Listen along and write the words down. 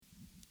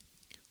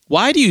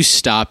Why do you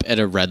stop at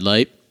a red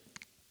light?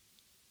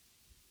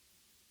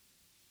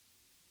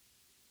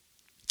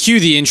 Cue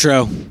the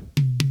intro.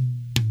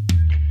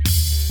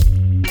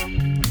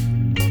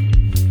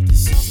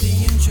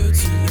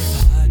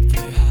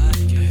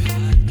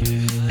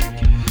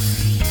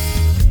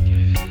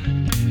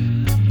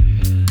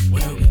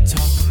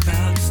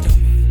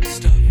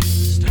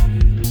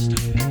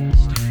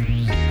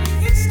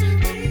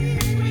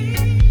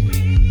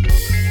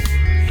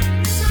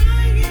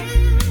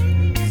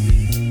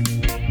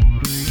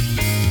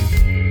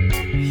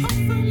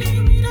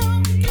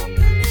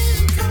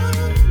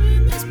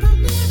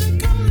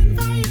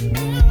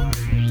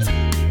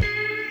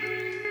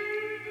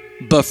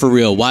 But for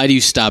real, why do you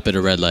stop at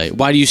a red light?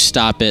 Why do you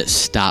stop at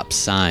stop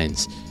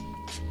signs?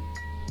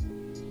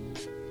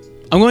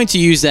 I'm going to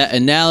use that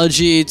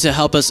analogy to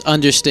help us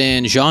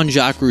understand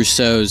Jean-Jacques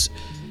Rousseau's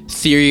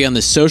theory on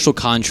the social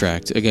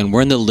contract. Again,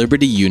 we're in the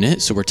Liberty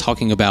unit, so we're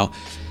talking about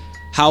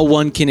how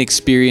one can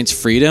experience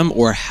freedom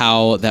or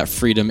how that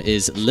freedom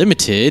is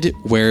limited.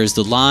 Where's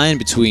the line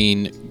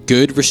between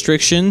good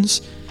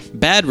restrictions,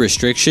 bad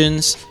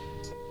restrictions?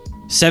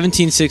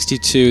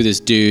 1762, this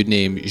dude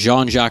named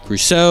Jean-Jacques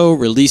Rousseau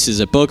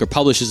releases a book or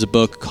publishes a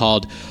book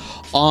called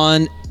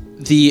On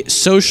the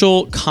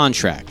Social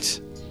Contract.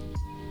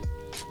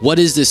 What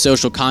is this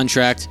social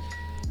contract?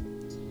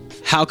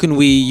 How can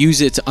we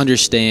use it to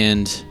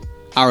understand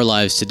our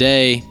lives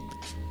today?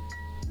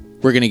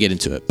 We're going to get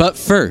into it. But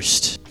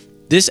first,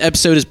 this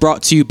episode is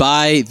brought to you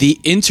by the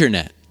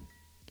internet.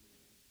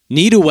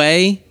 Need a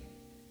way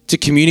to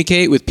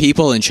communicate with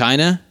people in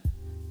China?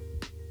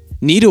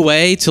 Need a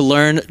way to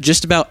learn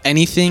just about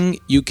anything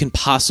you can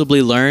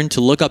possibly learn,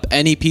 to look up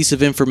any piece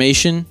of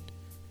information?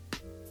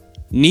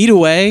 Need a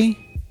way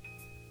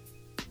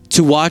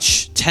to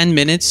watch 10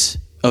 minutes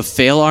of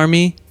Fail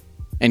Army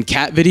and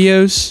cat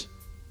videos?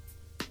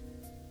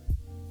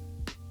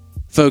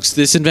 Folks,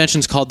 this invention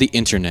is called the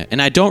internet,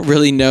 and I don't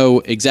really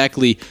know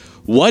exactly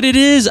what it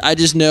is. I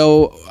just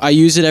know I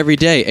use it every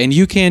day, and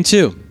you can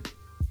too.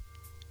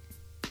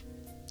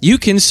 You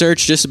can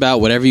search just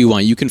about whatever you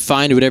want. You can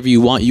find whatever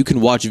you want. You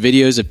can watch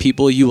videos of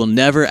people you will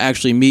never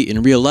actually meet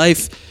in real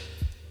life.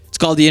 It's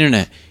called the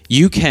internet.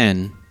 You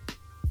can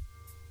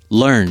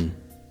learn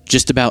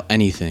just about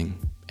anything.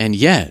 And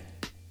yet,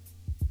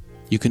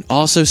 you can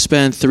also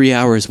spend 3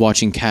 hours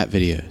watching cat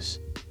videos.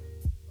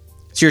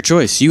 It's your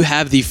choice. You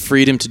have the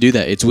freedom to do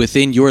that. It's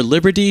within your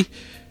liberty.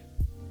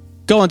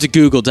 Go onto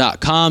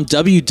google.com,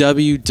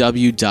 www.google.com.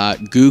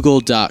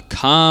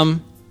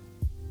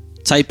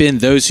 Type in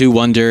Those Who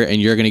Wonder,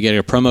 and you're going to get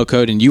a promo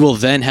code, and you will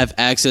then have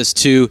access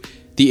to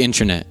the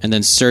internet, and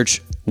then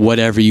search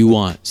whatever you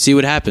want. See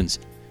what happens.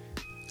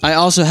 I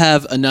also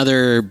have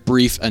another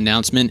brief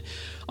announcement.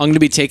 I'm going to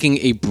be taking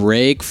a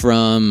break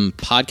from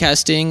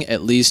podcasting.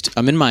 At least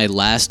I'm in my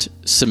last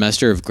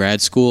semester of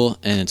grad school,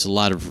 and it's a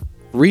lot of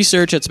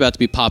research that's about to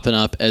be popping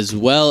up, as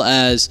well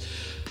as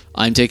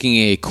I'm taking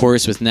a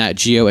course with Nat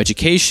Geo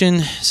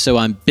Education, so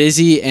I'm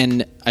busy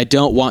and I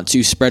don't want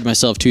to spread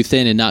myself too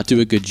thin and not do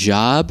a good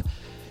job.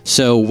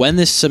 So when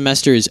this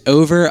semester is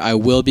over, I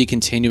will be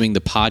continuing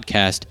the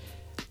podcast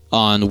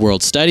on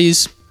world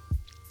studies.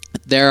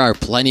 There are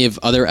plenty of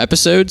other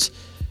episodes,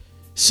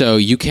 so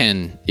you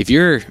can, if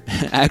you're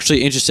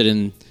actually interested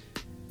in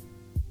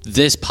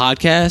this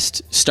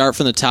podcast, start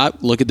from the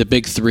top, look at the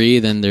big three,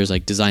 then there's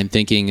like design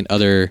thinking and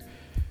other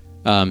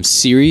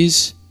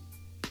series.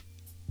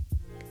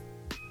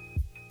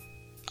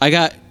 I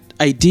got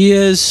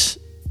ideas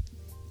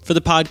for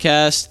the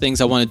podcast, things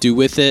I want to do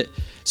with it.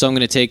 So I'm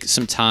going to take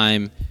some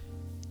time,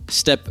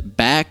 step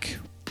back,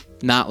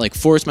 not like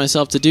force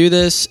myself to do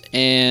this,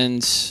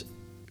 and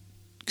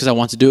because I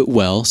want to do it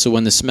well. So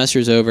when the semester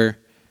is over,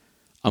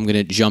 I'm going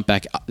to jump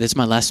back. This is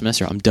my last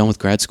semester. I'm done with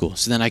grad school.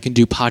 So then I can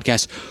do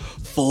podcasts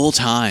full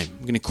time.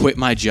 I'm going to quit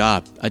my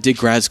job. I did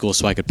grad school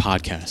so I could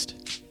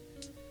podcast.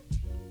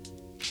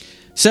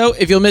 So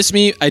if you'll miss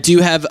me, I do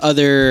have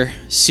other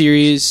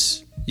series.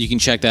 You can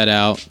check that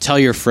out. Tell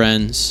your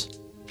friends.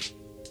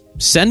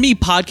 Send me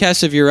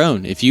podcasts of your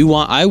own. If you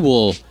want, I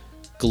will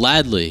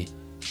gladly,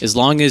 as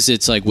long as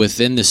it's like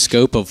within the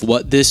scope of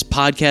what this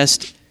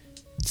podcast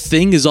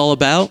thing is all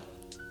about.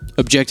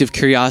 Objective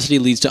curiosity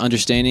leads to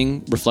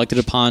understanding, reflected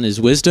upon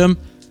is wisdom.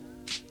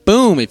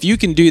 Boom. If you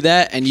can do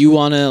that and you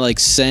want to like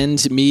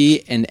send me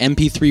an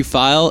MP3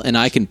 file and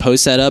I can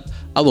post that up,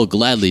 I will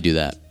gladly do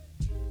that.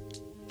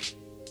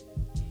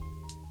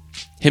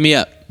 Hit me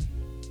up.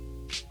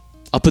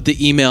 I'll put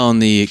the email in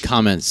the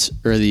comments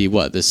or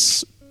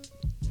this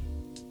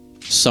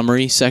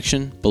summary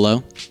section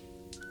below.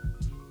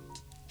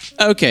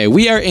 Okay,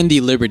 we are in the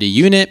Liberty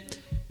unit.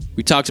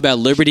 We talked about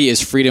liberty is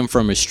freedom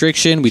from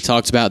restriction. We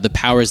talked about the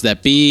powers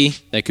that be.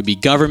 That could be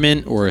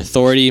government or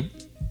authority.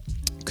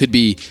 Could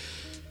be,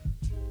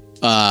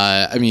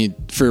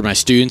 for my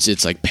students,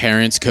 it's like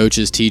parents,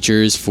 coaches,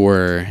 teachers.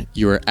 For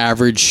your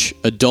average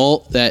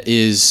adult, that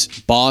is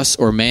boss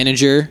or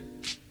manager.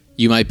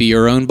 You might be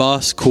your own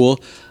boss. Cool.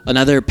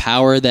 Another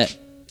power that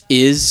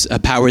is a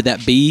power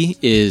that be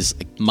is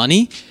like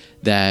money,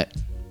 that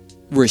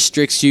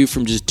restricts you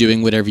from just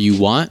doing whatever you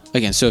want?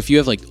 Again, so if you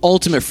have like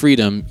ultimate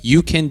freedom,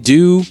 you can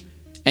do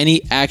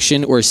any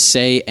action or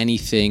say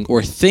anything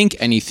or think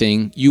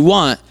anything you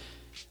want.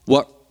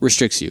 What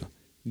restricts you?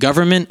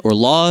 Government or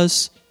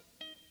laws?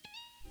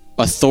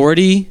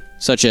 Authority,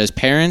 such as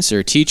parents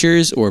or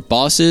teachers or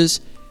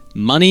bosses?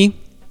 Money?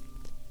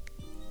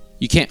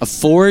 You can't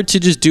afford to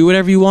just do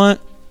whatever you want?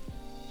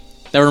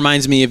 That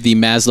reminds me of the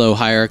Maslow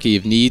hierarchy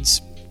of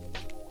needs.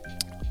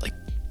 Like,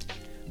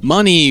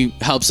 money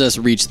helps us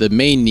reach the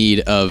main need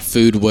of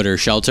food, wood, or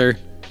shelter.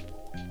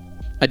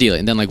 Ideally.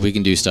 And then like we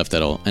can do stuff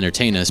that'll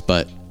entertain us.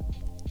 But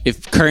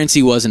if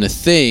currency wasn't a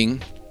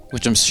thing,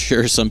 which I'm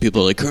sure some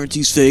people are like,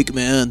 currency's fake,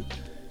 man.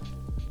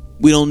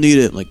 We don't need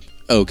it. Like,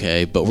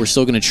 okay, but we're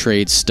still going to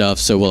trade stuff.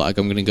 So well, like,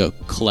 I'm going to go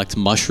collect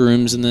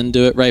mushrooms and then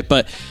do it, right?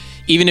 But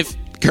even if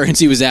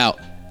currency was out,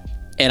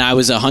 and I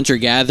was a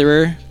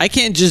hunter-gatherer, I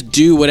can't just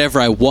do whatever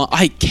I want.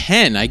 I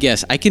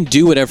guess. I can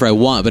do whatever I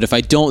want, but if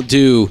I don't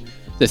do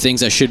the things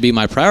that should be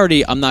my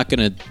priority, I'm not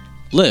going to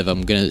live.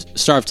 I'm going to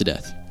starve to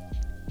death.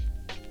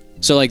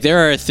 So, like,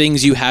 there are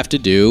things you have to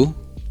do,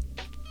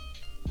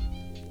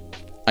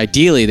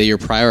 ideally, that you're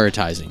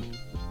prioritizing.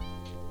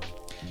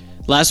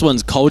 Last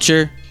one's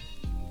culture.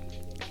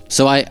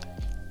 So I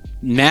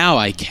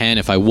can,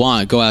 if I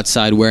want, go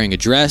outside wearing a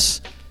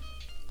dress.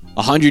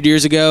 100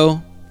 years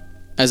ago,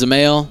 as a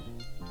male,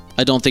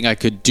 I don't think I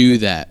could do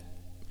that.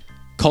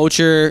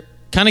 Culture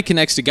kind of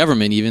connects to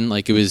government even.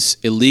 Like, it was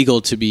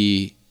illegal to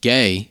be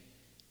gay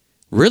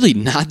really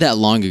not that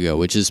long ago,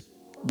 which is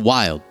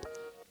wild.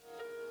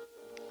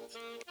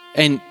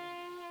 And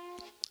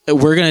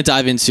we're going to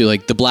dive into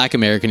like the Black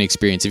American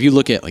experience. If you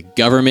look at like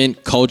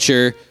government,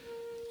 culture,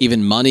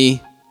 even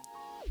money,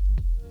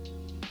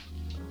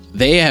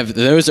 there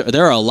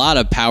are a lot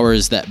of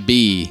powers that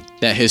be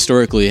that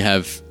historically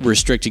have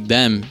restricted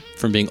them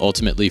from being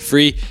ultimately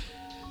free.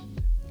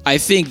 I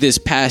think this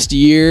past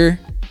year,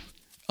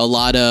 a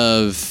lot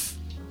of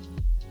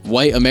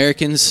white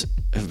Americans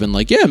have been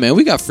like, yeah, man,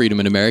 we got freedom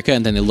in America.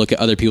 And then they look at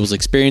other people's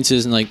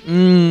experiences and like,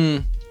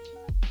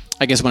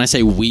 I guess when I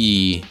say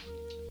we,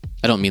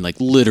 I don't mean like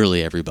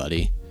literally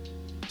everybody.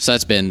 So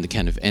that's been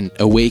kind of an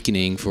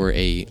awakening for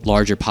a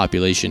larger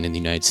population in the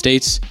United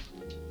States.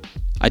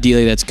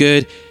 Ideally, that's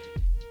good.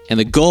 And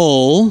the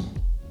goal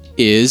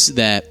is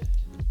that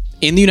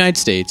in the United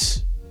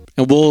States,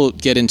 and we'll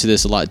get into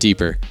this a lot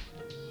deeper,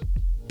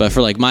 but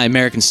for like my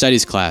American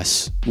Studies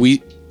class,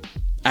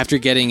 after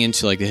getting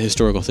into like the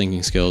historical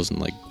thinking skills and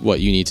like what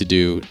you need to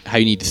do, how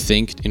you need to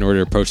think in order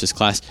to approach this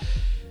class,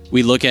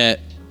 we look at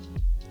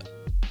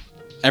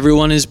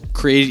everyone is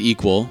created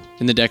equal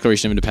in the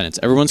Declaration of Independence.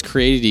 Everyone's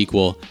created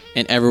equal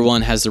and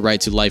everyone has the right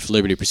to life,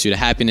 liberty, pursuit of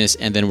happiness.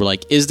 And then we're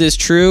like, is this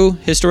true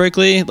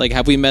historically? Like,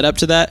 have we met up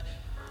to that?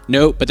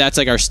 No, but that's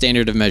like our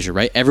standard of measure,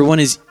 right? Everyone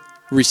is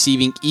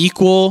receiving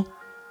equal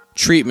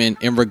treatment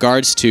in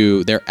regards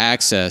to their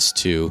access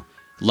to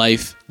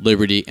life,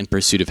 liberty, and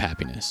pursuit of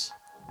happiness.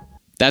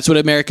 That's what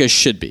America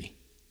should be.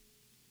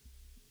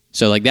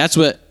 So like that's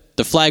what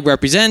the flag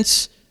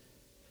represents.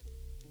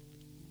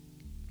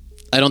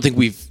 I don't think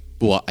we've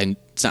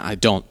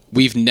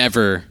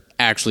never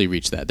actually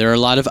reached that. There are a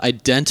lot of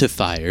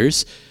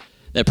identifiers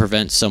that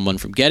prevent someone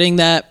from getting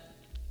that.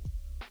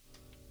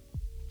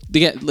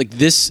 Like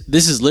this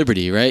is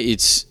liberty, right?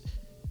 It's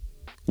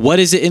what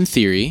is it in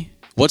theory?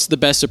 What's the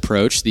best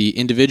approach? The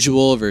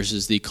individual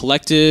versus the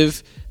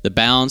collective, the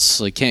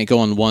balance, like can't go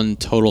on one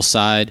total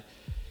side.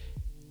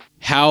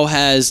 How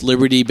has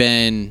liberty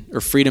been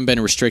or freedom been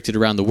restricted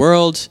around the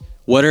world?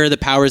 What are the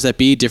powers that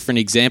be? Different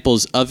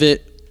examples of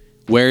it.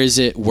 Where is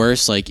it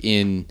worse? Like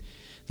in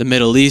the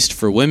Middle East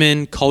for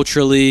women,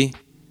 culturally,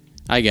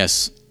 I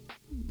guess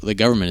the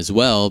government as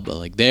well, but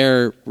like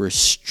they're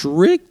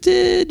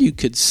restricted, you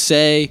could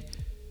say,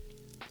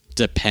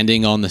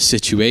 depending on the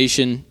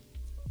situation.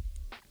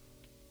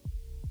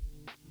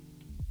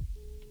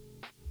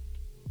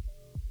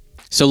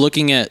 So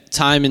looking at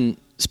time and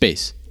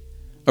space.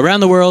 Around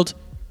the world,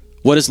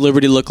 what does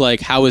liberty look like?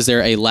 How is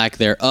there a lack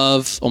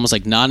thereof? Almost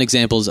like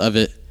non-examples of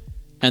it.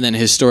 And then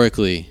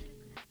historically,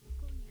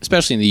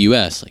 especially in the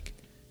US, like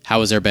how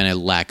has there been a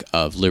lack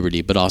of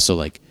liberty? But also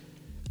like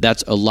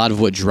that's a lot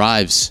of what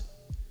drives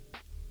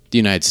the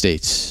United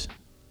States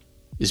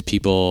is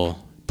people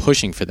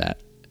pushing for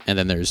that. And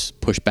then there's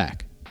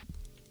pushback.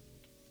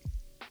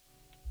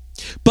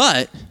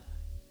 But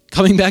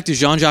coming back to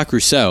Jean-Jacques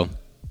Rousseau,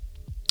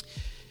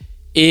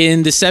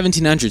 in the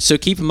 1700s, so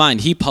keep in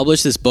mind, he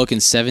published this book in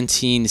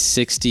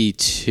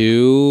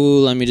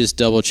 1762. Let me just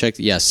double check.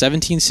 Yeah,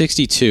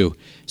 1762.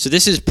 So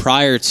this is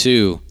prior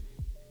to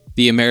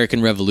the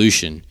American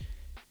Revolution.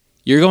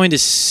 You're going to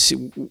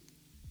see,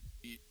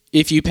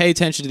 if you pay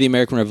attention to the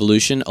American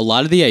Revolution, a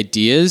lot of the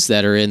ideas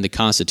that are in the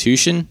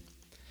Constitution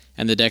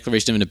and the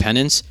Declaration of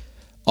Independence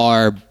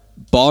are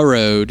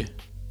borrowed,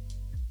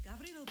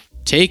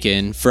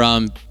 taken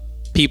from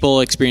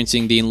people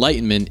experiencing the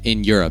Enlightenment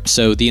in Europe.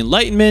 So the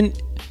Enlightenment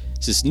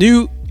is this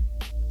new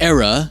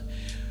era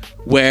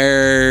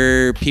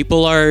where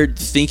people are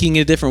thinking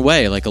in a different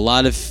way. Like a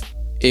lot of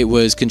it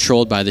was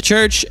controlled by the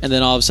church, and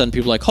then all of a sudden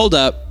people are like, hold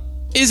up,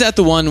 Is that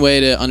the one way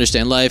to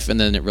understand life? And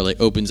then it really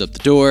opens up the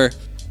door.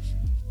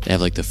 They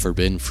have like the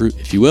forbidden fruit,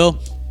 if you will.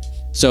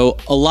 So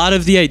a lot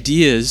of the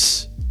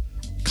ideas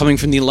coming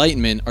from the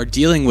Enlightenment are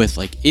dealing with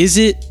like, is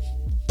it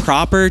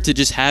proper to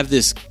just have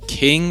this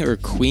king or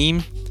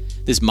queen,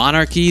 this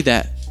monarchy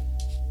that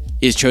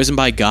is chosen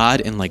by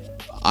God, and like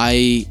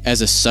I,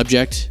 as a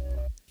subject,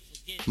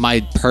 my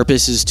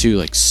purpose is to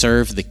like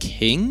serve the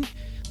king?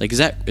 Like, is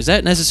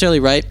that necessarily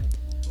right?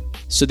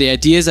 So the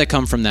ideas that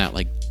come from that,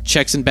 like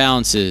checks and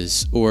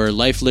balances, or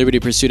life, liberty,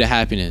 pursuit of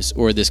happiness,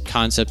 or this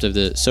concept of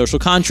the social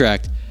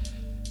contract,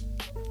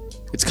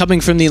 it's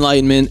coming from the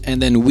Enlightenment, and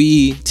then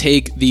we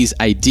take these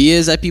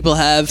ideas that people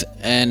have,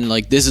 and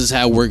like, this is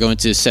how we're going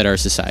to set our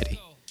society.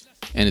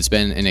 And it's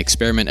been an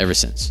experiment ever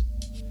since.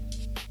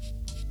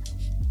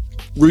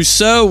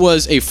 Rousseau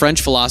was a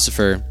French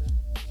philosopher,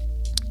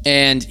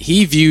 and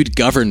he viewed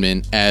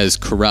government as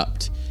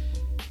corrupt.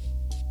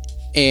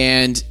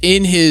 And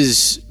in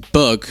his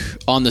book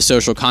on the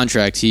social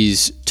contract,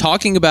 he's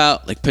talking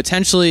about like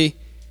potentially,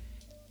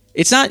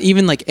 it's not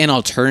even like an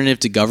alternative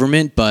to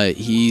government, but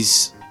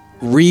he's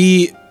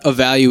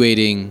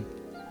re-evaluating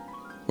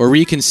or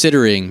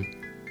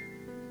reconsidering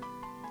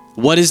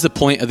what is the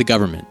point of the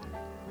government.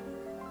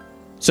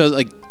 So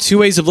like two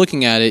ways of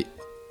looking at it.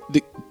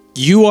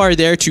 You are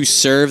there to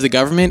serve the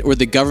government, or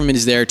the government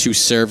is there to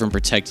serve and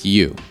protect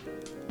you.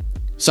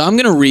 So I'm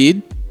going to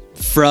read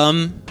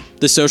from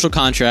The Social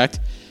Contract,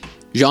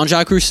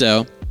 Jean-Jacques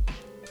Rousseau.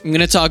 I'm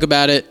going to talk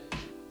about it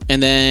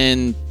and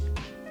then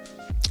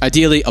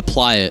ideally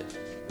apply it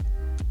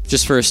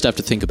just for a step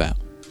to think about.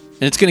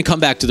 And it's going to come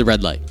back to the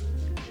red light.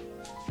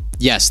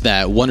 Yes,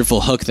 that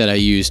wonderful hook that I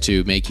use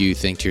to make you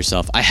think to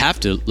yourself, I have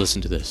to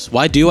listen to this.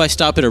 Why do I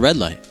stop at a red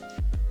light?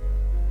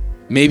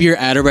 Maybe you're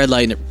at a red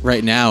light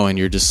right now and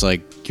you're just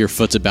like, your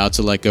foot's about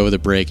to let go of the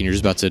brake and you're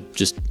just about to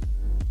just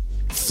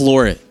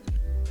floor it.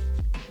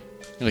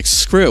 You're like,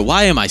 screw it.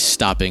 Why am I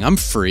stopping? I'm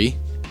free.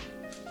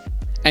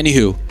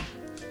 Anywho,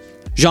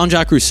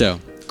 Jean-Jacques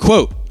Rousseau,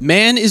 quote,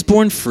 "Man is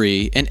born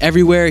free, and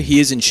everywhere he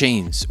is in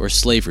chains or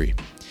slavery.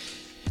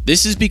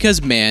 This is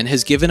because man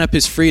has given up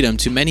his freedom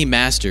to many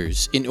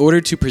masters in order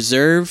to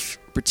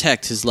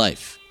protect his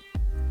life.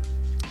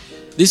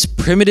 This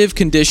primitive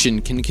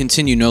condition can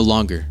continue no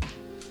longer.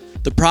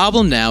 The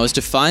problem now is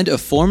to find a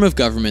form of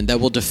government that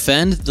will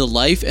defend the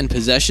life and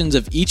possessions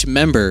of each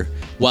member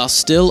while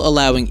still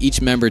allowing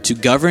each member to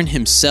govern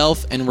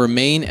himself and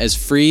remain as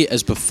free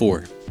as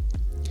before.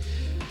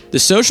 The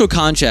social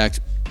contract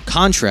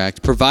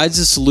provides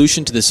a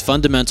solution to this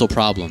fundamental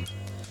problem.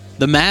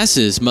 The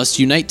masses must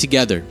unite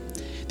together.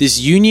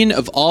 This union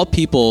of all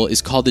people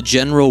is called the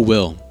general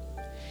will.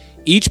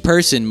 Each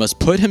person must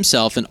put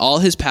himself and all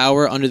his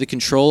power under the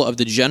control of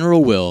the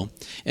general will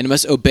and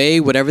must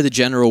obey whatever the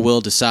general will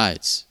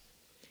decides.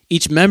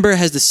 Each member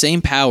has the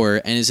same power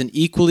and is an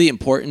equally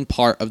important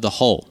part of the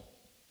whole,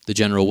 the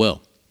general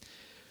will.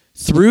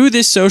 Through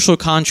this social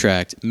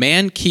contract,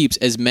 man keeps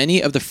as many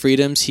of the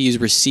freedoms he has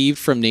received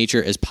from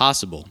nature as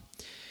possible.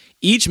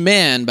 Each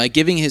man, by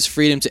giving his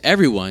freedom to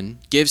everyone,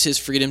 gives his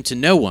freedom to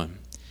no one.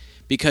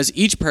 Because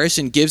each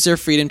person gives their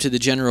freedom to the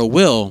general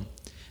will,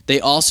 they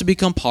also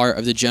become part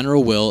of the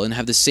general will and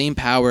have the same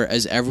power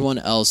as everyone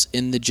else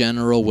in the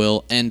general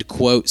will." End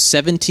quote.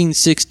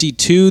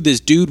 1762, this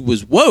dude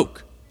was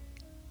woke.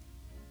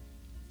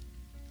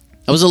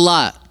 That was a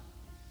lot.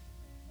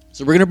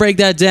 So we're going to break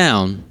that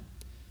down.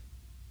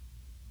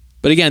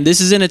 But again,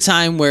 this is in a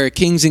time where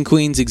kings and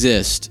queens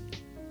exist.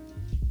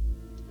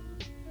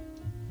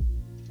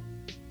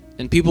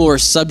 And people are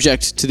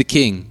subject to the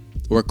king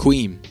or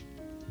queen.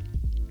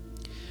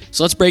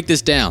 So let's break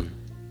this down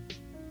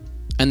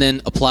and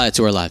then apply it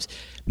to our lives.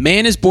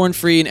 Man is born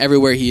free, and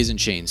everywhere he is in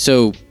chains.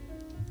 So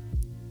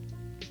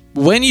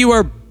when you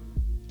are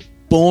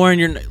born,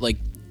 you're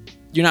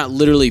not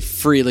literally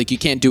free. Like, you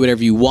can't do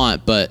whatever you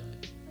want, but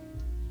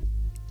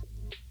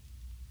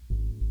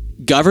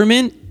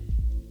government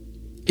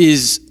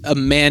is a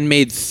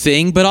man-made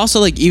thing. But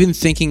also, like, even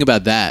thinking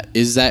about that,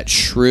 is that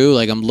true?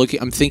 Like,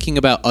 I'm thinking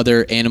about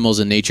other animals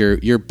in nature.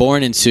 You're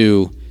born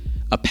into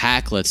a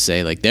pack, let's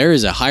say. Like, there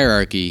is a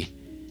hierarchy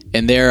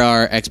and there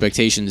are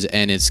expectations,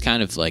 and it's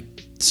kind of like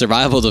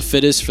survival of the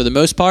fittest for the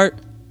most part,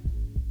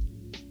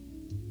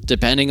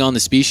 depending on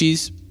the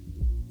species.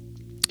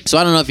 So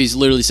I don't know if he's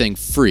literally saying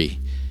free,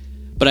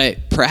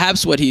 but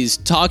perhaps what he's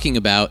talking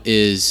about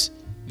is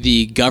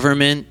the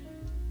government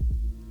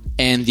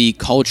and the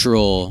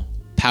cultural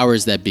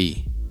powers that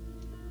be.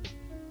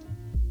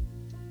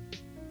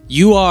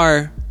 You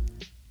are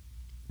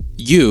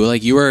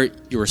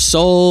your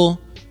soul,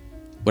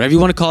 whatever you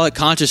want to call it,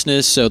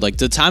 consciousness. So like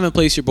the time and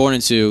place you're born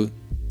into,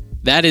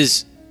 that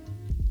is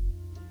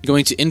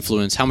going to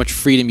influence how much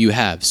freedom you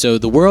have. So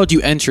the world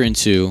you enter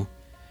into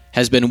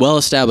has been well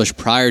established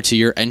prior to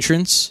your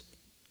entrance,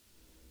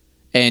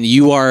 and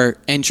you are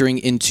entering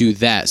into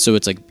that. So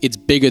it's like, it's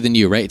bigger than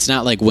you, right? It's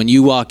not like when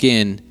you walk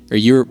in or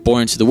you're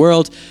born into the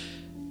world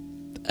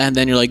and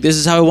then you're like, this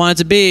is how I want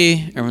it to be.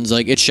 Everyone's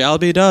like, it shall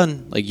be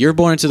done. Like, you're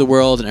born into the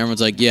world and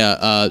everyone's like,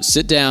 yeah,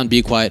 sit down,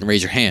 be quiet, and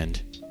raise your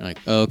hand. You're like,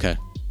 oh, okay.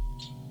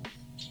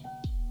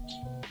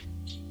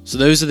 So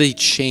those are the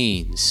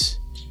chains.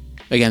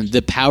 Again,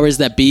 the powers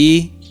that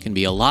be can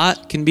be a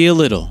lot, can be a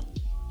little.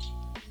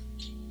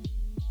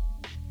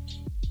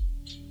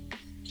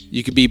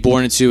 You could be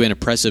born into an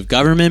oppressive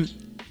government,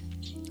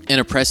 an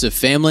oppressive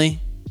family.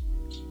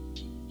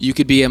 You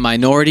could be a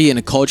minority in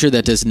a culture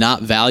that does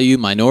not value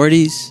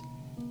minorities.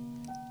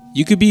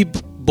 You could be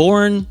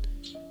born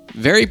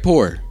very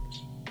poor.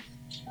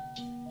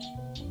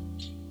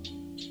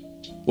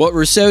 What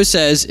Rousseau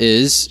says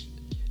is,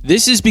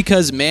 this is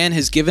because man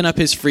has given up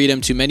his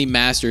freedom to many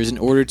masters in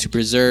order to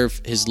preserve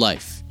his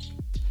life.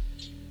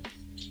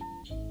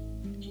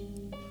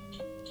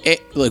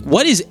 Like,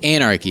 what is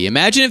anarchy?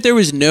 Imagine if there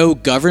was no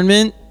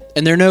government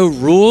and there are no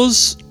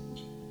rules.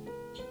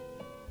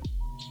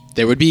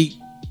 There would be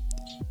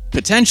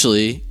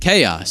potentially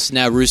chaos.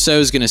 Now, Rousseau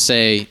is going to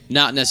say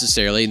not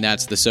necessarily, and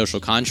that's the social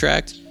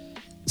contract.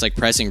 It's like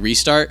pressing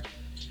restart.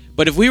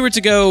 But if we were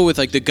to go with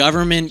like the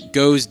government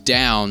goes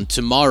down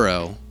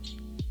tomorrow,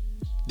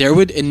 there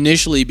would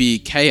initially be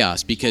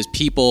chaos because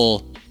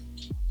people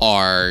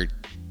they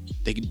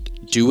can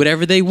do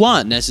whatever they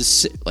want.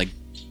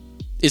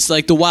 It's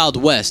like the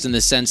Wild West in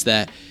the sense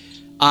that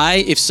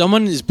if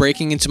someone is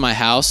breaking into my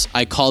house,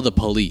 I call the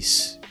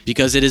police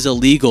because it is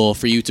illegal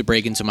for you to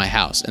break into my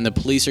house and the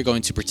police are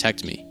going to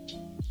protect me.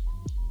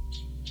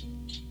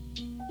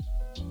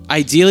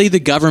 Ideally, the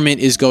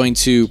government is going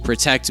to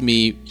protect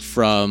me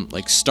from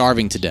like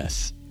starving to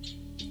death.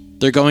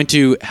 They're going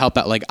to help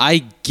out. Like,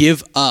 I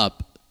give up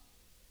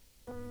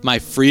my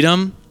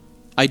freedom.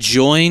 I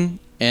join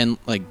and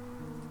like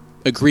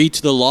agree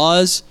to the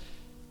laws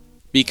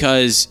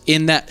because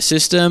in that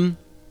system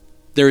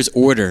there's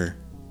order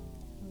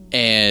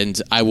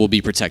and I will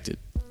be protected.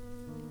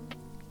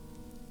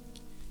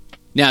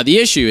 Now, the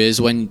issue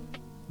is when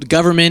the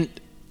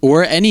government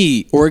or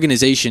any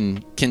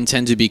organization can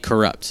tend to be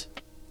corrupt.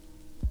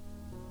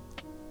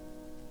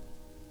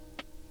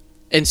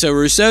 And so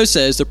Rousseau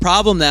says the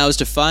problem now is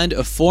to find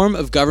a form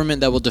of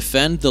government that will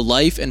defend the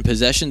life and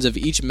possessions of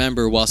each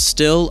member while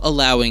still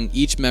allowing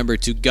each member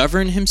to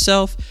govern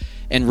himself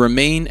and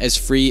remain as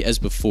free as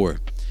before.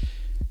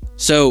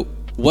 So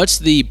what's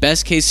the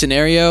best case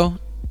scenario?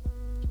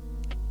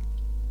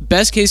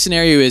 Best case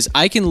scenario is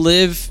I can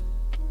live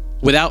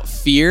without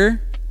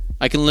fear.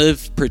 I can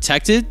live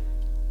protected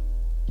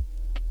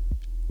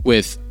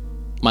with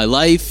my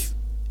life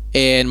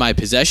and my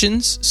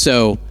possessions.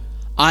 So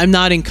I'm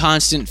not in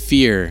constant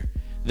fear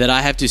that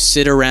I have to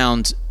sit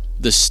around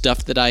the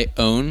stuff that I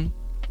own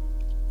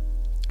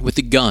with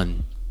a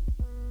gun.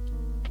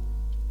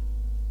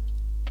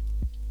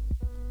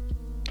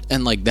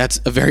 And like,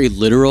 that's a very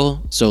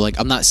literal. So like,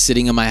 I'm not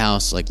sitting in my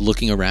house, like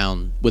looking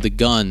around with a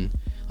gun.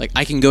 Like,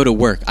 I can go to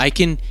work. I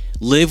can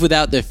live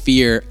without the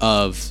fear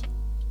of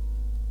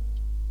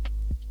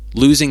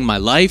losing my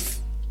life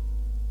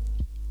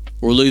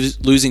or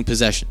losing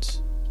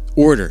possessions.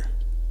 Order.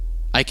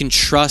 I can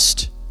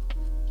trust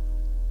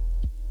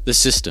the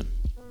system.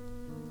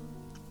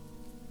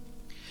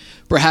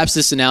 Perhaps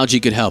this analogy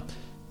could help.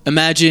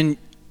 Imagine,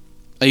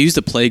 I use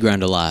the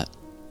playground a lot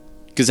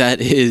because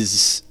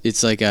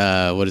it's like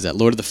what is that,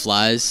 Lord of the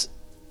Flies?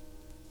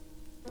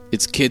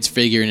 It's kids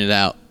figuring it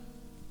out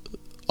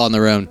on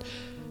their own.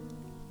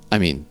 I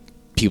mean,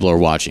 people are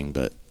watching,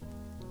 but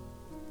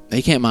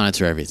they can't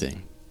monitor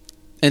everything.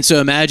 And so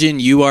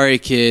imagine you are a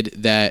kid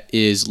that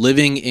is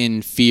living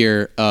in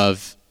fear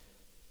of,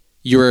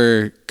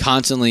 you're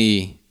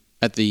constantly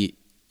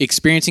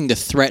experiencing the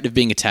threat of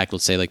being attacked.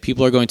 Let's say like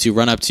people are going to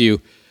run up to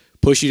you,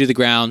 push you to the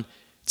ground,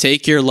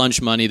 take your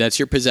lunch money, that's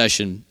your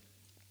possession,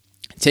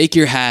 take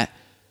your hat.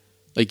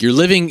 Like, you're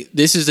living,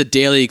 this is a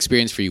daily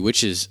experience for you,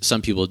 which is,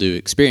 some people do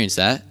experience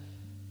that.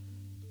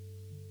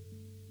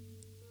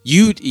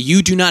 You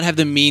do not have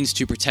the means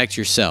to protect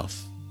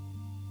yourself.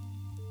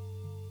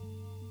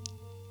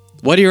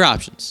 What are your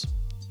options?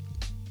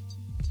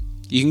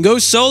 You can go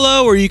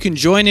solo or you can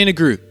join in a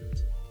group.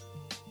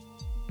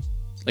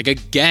 Like a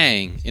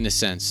gang, in a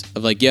sense,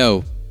 of like,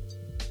 yo,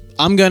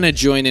 I'm going to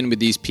join in with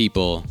these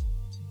people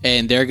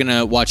and they're going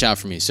to watch out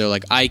for me. So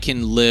like, I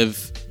can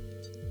live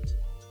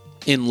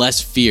in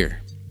less fear.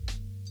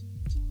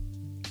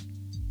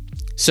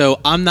 So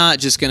I'm not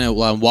just going to,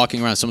 while I'm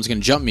walking around, someone's going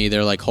to jump me.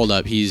 They're like, hold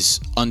up, he's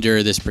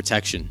under this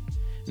protection.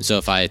 And so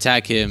if I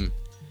attack him,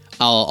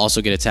 I'll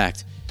also get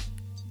attacked.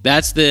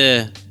 That's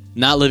the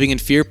not living in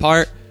fear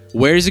part.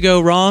 Where does it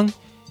go wrong?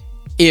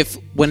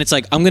 When it's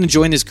like, I'm going to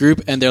join this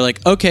group and they're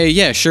like, okay,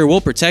 yeah, sure, we'll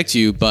protect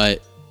you,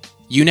 but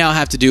you now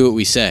have to do what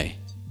we say.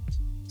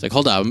 It's like,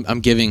 hold on,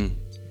 I'm giving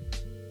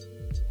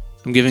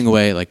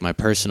away like my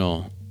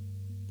personal.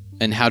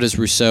 And how does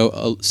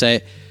Rousseau say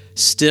it?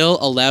 Still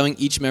allowing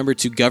each member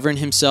to govern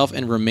himself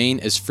and remain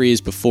as free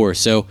as before.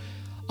 So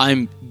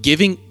I'm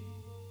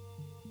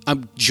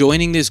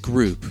joining this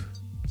group.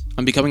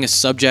 I'm becoming a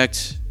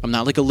subject. I'm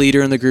not like a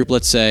leader in the group,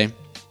 let's say.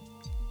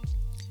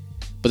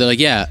 But they're like,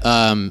 yeah,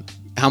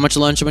 how much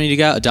lunch money you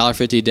got?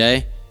 $1.50 a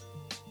day?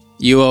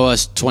 You owe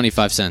us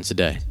 25 cents a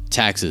day.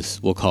 Taxes,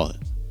 we'll call it,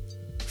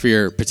 for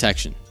your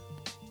protection.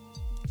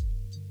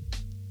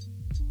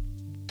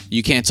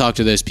 You can't talk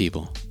to those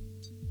people.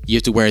 you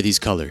have to wear these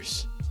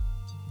colors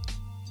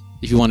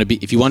if you want to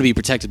be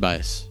protected by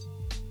us.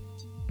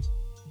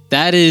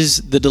 That is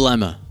the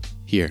dilemma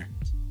here.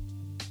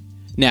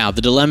 Now,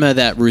 the dilemma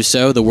that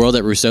the world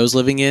that Rousseau's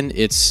living in,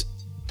 it's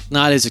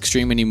not as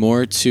extreme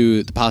anymore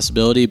to the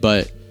possibility,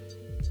 but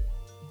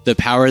the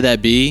power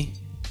that be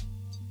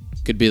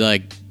could be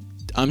like,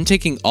 I'm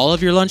taking all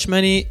of your lunch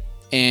money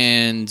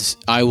and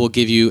I will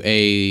give you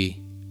a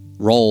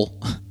roll,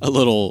 a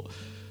little,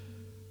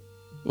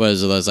 what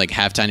is it, those like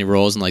half tiny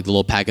rolls and like the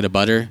little packet of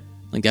butter.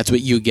 Like that's what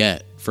you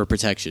get for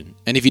protection.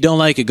 And if you don't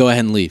like it, go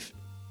ahead and leave.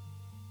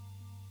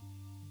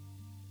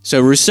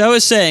 So Rousseau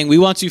is saying we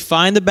want to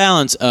find the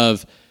balance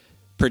of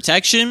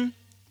protection,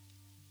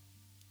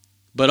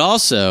 but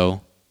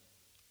also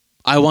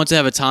I want to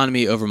have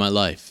autonomy over my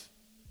life.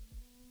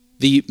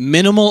 The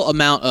minimal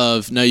amount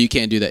of, no, you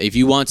can't do that. If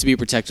you want to be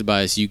protected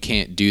by us, you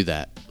can't do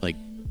that. Like,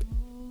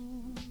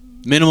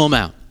 minimal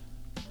amount.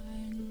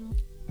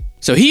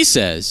 So he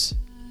says,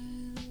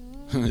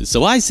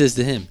 so I says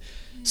to him,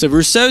 so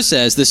Rousseau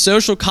says the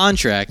social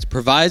contract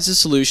provides a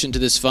solution to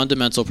this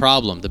fundamental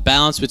problem, the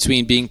balance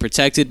between being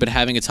protected but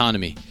having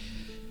autonomy.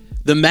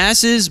 The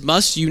masses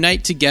must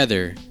unite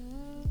together.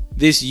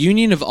 This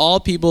union of all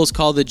people is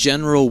called the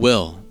general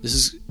will.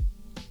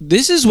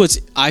 This is what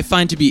I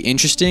find to be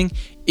interesting.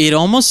 It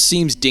almost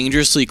seems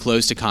dangerously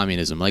close to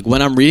communism. Like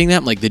when I'm reading that,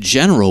 I'm like, the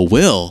general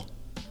will?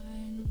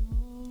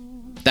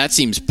 That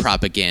seems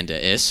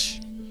propaganda-ish.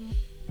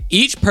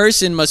 Each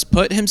person must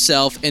put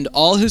himself and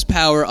all his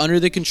power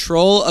under the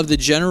control of the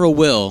general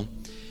will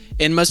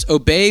and must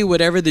obey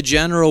whatever the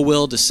general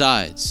will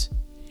decides.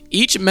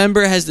 Each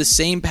member has the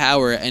same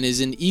power and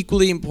is an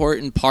equally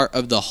important part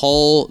of the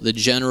whole, the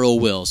general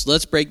will. So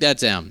let's break that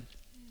down.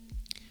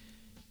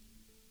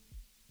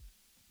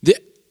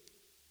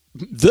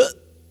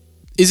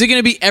 Is it going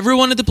to be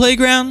everyone at the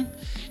playground?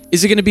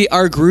 Is it going to be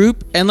our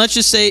group? And let's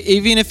just say,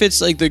 even if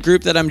it's like the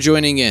group that I'm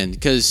joining in,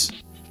 because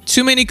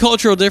too many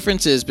cultural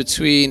differences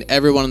between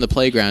everyone on the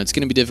playground, it's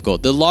going to be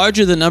difficult. The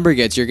larger the number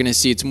gets, you're going to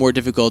see it's more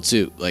difficult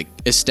to like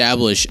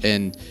establish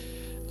and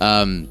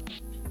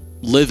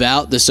live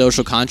out the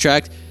social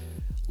contract.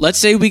 Let's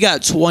say we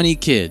got 20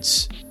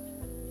 kids.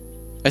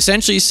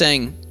 Essentially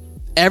saying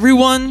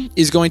everyone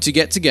is going to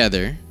get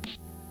together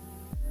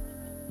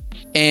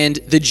and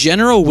the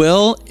general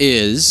will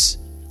is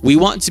we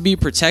want to be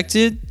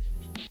protected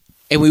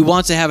and we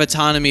want to have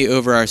autonomy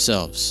over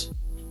ourselves.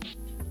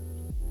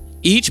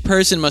 Each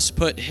person must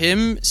put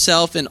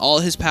himself and all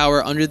his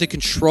power under the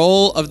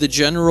control of the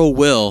general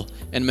will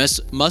and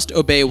must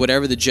obey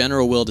whatever the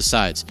general will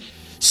decides.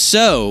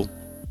 So,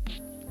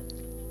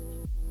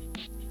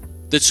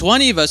 the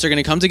 20 of us are going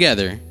to come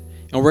together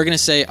and we're going to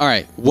say, all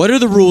right, what are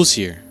the rules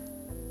here?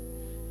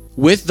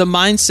 With the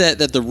mindset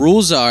that the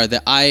rules are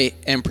that I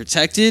am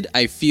protected,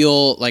 I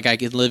feel like I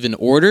can live in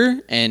order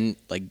and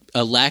like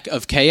a lack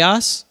of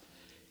chaos,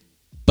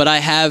 but I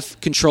have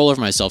control over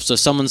myself. So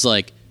someone's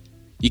like,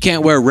 you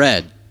can't wear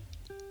red.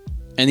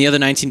 And the other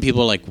 19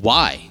 people are like,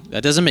 why?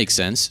 That doesn't make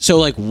sense. So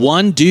like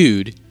one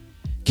dude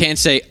can't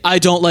say, I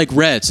don't like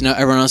red. So now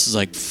everyone else is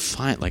like,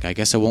 fine, like I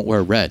guess I won't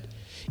wear red.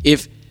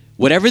 If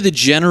whatever the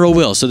general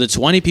will, so the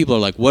 20 people are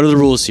like, what are the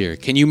rules here?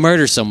 Can you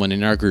murder someone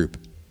in our group?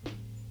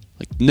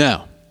 Like,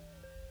 no.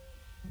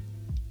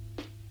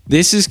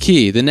 This is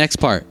key. The next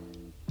part.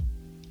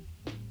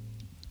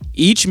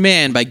 Each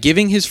man, by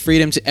giving his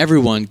freedom to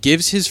everyone,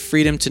 gives his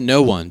freedom to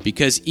no one.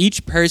 Because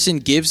each person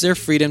gives their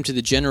freedom to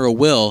the general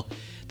will,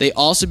 they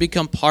also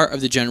become part of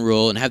the general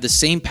will and have the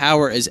same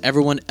power as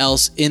everyone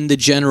else in the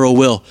general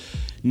will.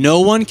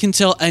 No one can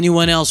tell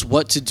anyone else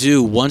what to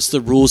do once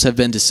the rules have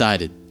been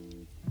decided.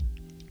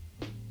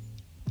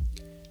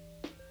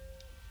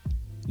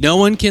 No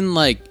one can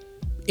like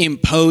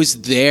impose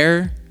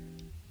their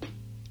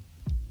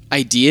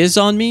ideas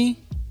on me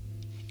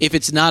if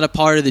it's not a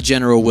part of the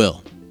general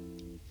will.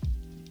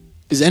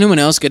 Is anyone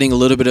else getting a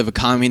little bit of a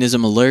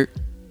communism alert?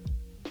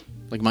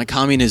 Like my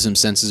communism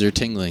senses are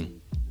tingling.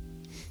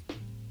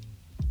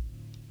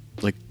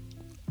 Like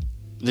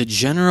the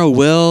general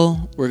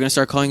will, we're going to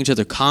start calling each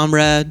other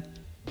comrade.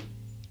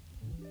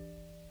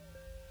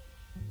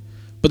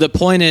 But the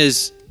point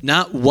is,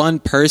 not one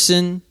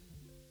person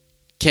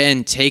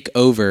can take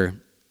over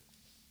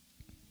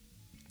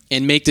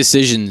and make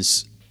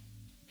decisions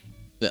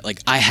that like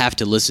I have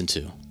to listen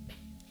to.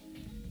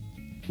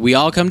 We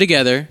all come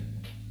together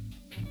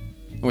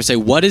and we say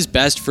what is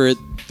best for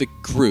the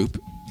group,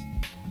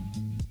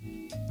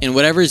 and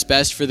whatever is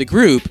best for the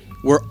group,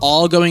 we're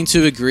all going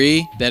to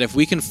agree that if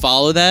we can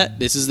follow that,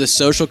 this is the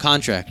social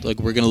contract. Like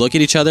we're going to look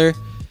at each other.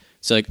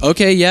 It's like,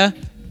 okay, yeah,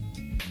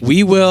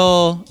 we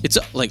will. It's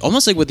like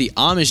almost like what the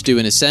Amish do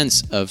in a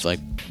sense of like,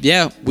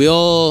 yeah,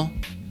 we'll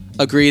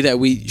agree that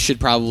we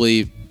should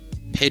probably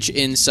pitch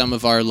in some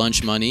of our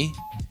lunch money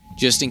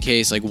just in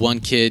case like one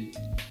kid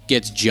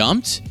gets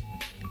jumped,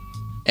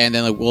 and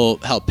then like we'll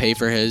help pay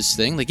for his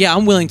thing. Like, yeah,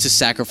 I'm willing to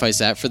sacrifice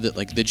that for the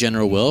like the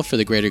general will, for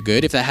the greater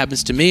good. If that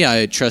happens to me,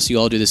 I trust you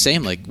all do the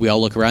same. Like we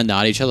all look around,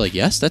 nod at each other like,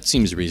 yes, that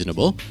seems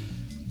reasonable.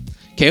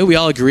 Okay, we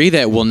all agree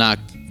that we're not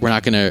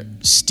going to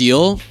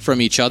steal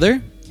from each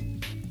other.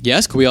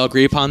 Yes, can we all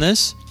agree upon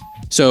this?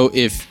 So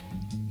if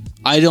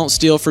I don't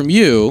steal from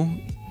you,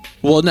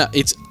 well, no,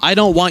 it's I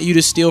don't want you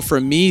to steal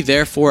from me,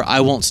 therefore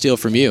I won't steal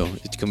from you.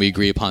 Can we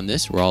agree upon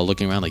this? We're all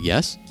looking around like,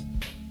 yes?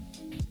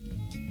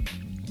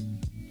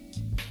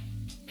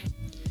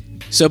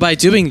 So by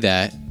doing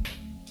that,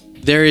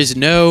 there is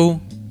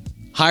no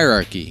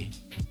hierarchy.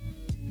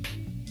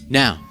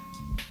 Now,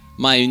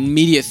 my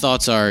immediate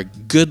thoughts are,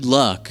 good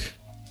luck.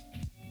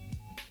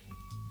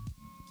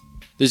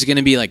 There's going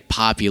to be like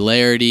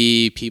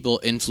popularity,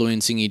 people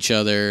influencing each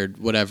other,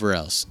 whatever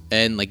else.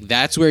 And like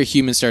that's where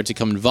humans start to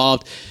come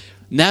involved.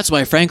 And that's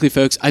why, frankly,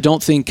 folks, I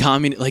don't think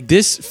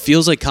this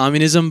feels like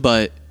communism,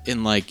 but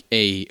in like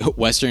a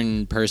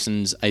Western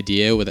person's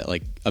idea with it,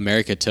 like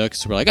America took.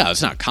 So we're like, oh,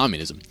 it's not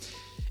communism.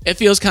 It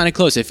feels kind of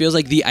close. It feels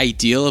like the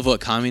ideal of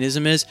what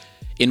communism is.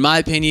 In my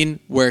opinion,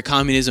 where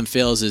communism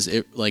fails is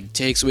it like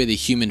takes away the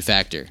human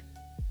factor.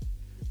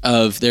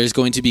 Of there's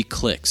going to be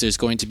cliques, there's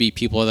going to be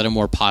people that are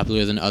more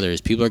popular than others.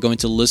 People are going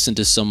to listen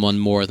to someone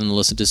more than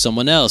listen to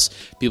someone else.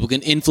 People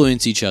can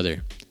influence each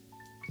other.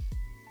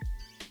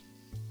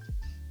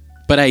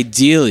 But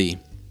ideally,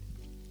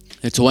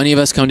 if 20 of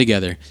us come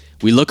together,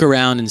 we look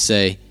around and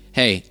say,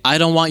 hey, I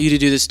don't want you to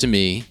do this to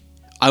me.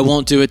 I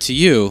won't do it to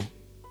you.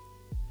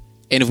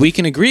 And if we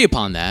can agree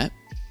upon that,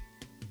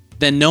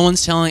 then no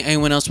one's telling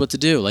anyone else what to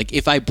do. Like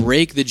if I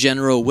break the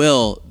general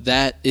will,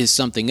 that is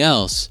something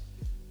else.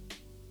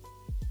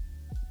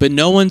 But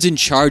no one's in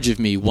charge of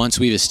me once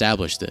we've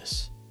established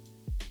this.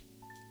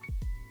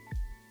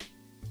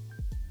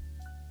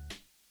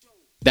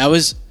 That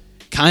was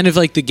kind of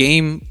like the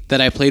game that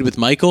I played with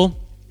Michael.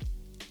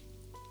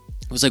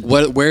 It was like,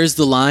 where's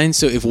the line?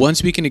 So if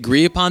once we can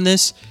agree upon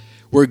this,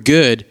 we're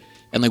good.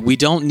 And like we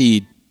don't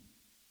need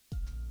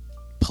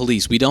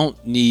police. We can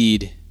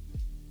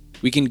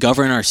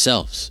govern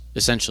ourselves,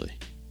 essentially.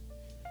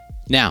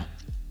 Now,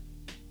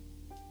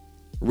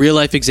 real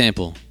life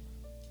example.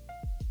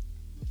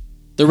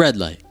 The red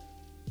light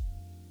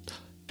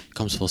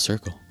comes full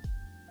circle.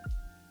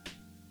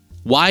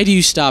 Why do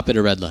you stop at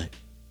a red light?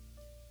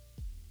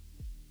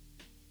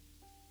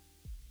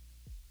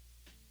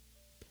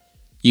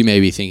 You may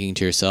be thinking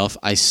to yourself,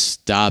 I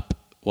stop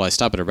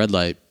at a red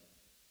light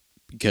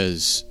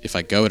because if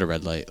I go at a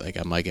red light, like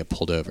I might get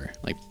pulled over.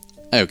 Like,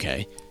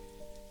 okay.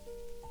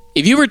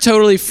 If you were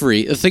totally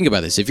free, think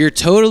about this. If you're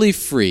totally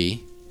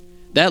free,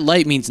 that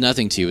light means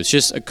nothing to you. It's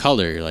just a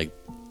color. You're like,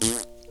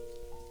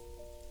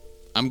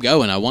 I'm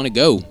going. I want to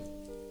go.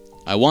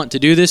 I want to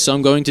do this, so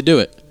I'm going to do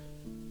it.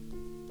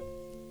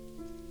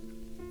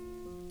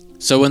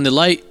 So when the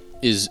light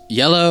is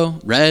yellow,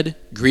 red,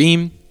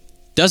 green,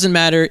 doesn't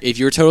matter. If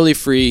you're totally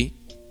free,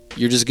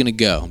 you're just going to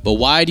go. But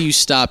why do you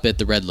stop at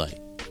the red light?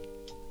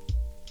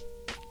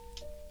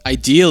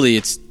 Ideally,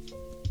 it's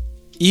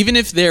even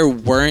if there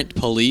weren't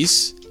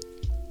police,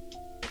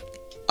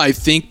 I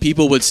think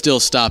people would still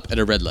stop at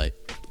a red light.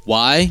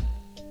 Why?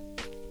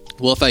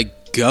 Well, if I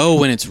go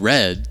when it's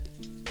red,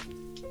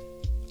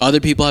 other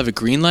people have a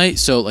green light,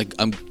 so like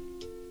I'm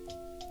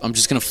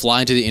just gonna fly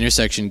into the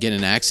intersection, get in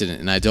an accident,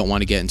 and I don't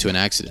want to get into an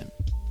accident.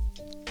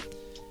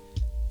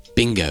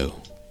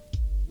 Bingo.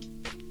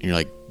 And you're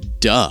like,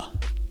 duh.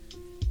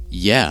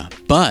 Yeah,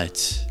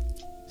 but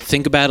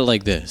think about it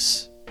like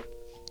this.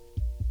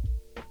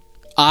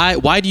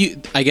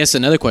 I guess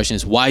another question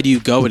is, why do you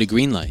go at a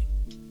green light?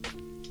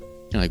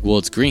 You're like, well,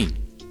 it's green.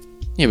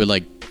 Yeah, but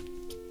like,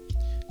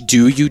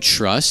 do you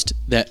trust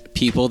that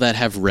people that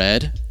have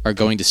red are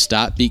going to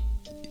stop?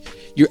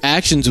 Your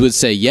actions would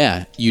say,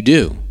 yeah, you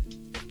do.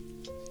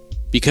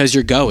 Because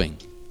you're going.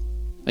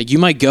 Like, you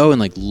might go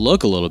and like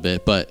look a little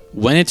bit, but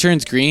when it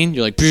turns green,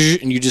 you're like,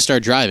 and you just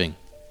start driving.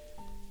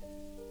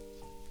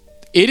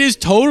 It is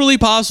totally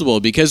possible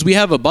because we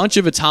have a bunch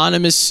of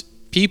autonomous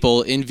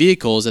people in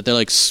vehicles that they're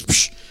like,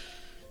 it's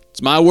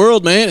my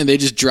world, man. And they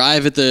just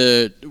drive at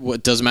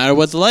what doesn't matter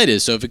what the light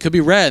is. So if it could be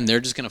red and they're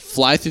just going to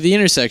fly through the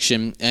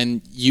intersection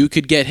and you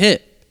could get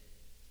hit.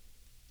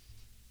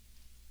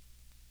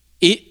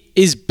 It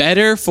is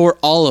better for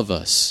all of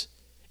us.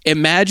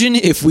 Imagine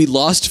if we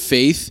lost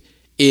faith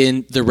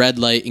in the red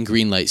light and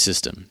green light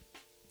system.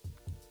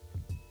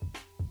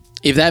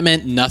 If that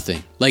meant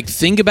nothing. Like,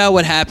 think about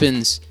what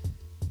happens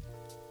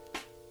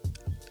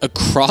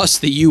across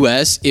the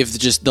U.S. if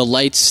just the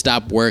lights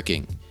stop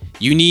working.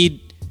 You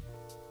need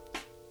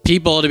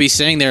people to be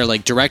sitting there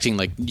like directing,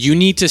 like, you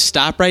need to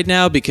stop right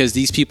now because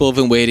these people have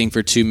been waiting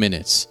for 2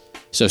 minutes.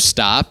 So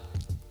stop.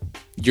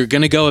 You're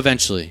going to go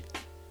eventually,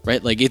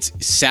 right? Like, it's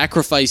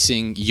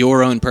sacrificing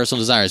your own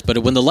personal desires. But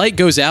when the light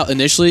goes out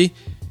initially,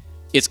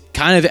 it's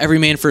kind of every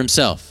man for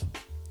himself.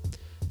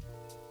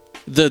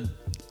 The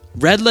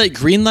red light,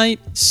 green light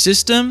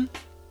system,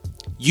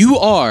 you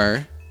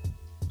are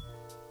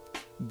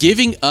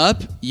giving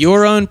up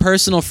your own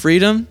personal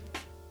freedom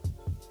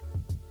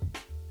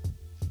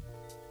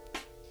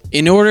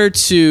in order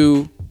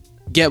to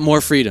get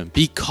more freedom.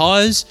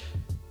 Because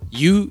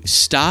you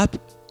stop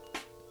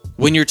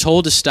when you're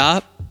told to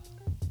stop,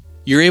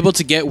 you're able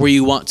to get where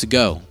you want to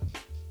go.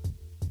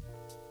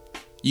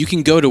 You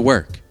can go to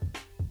work.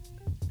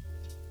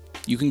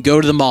 You can go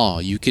to the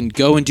mall. You can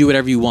go and do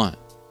whatever you want.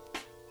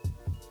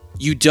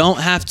 You don't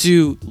have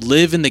to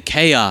live in the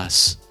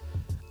chaos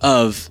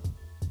of,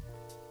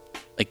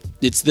 like,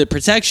 it's the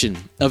protection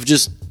of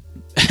just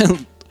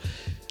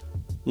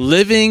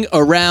living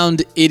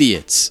around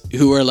idiots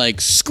who are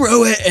like,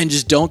 screw it, and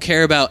just don't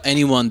care about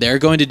anyone. They're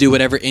going to do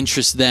whatever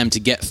interests them to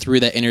get through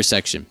that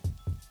intersection.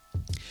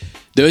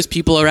 Those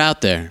people are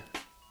out there.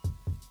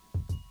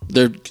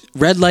 The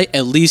red light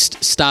at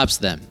least stops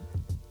them.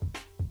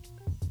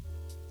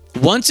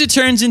 Once it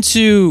turns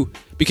into,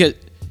 because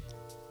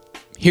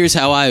here's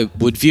how I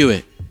would view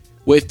it.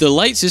 If the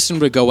light system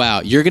would go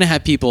out, you're going to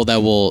have people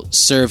that will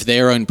serve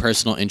their own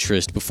personal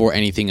interest before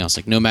anything else,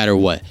 like no matter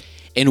what.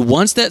 And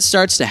once that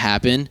starts to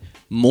happen,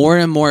 more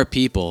and more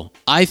people,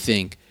 I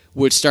think,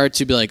 would start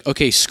to be like,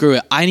 okay, screw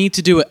it. I need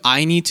to do what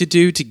I need to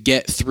do to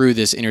get through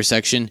this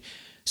intersection.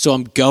 So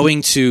I'm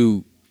going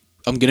to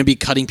be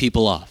cutting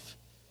people off.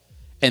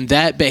 And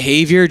that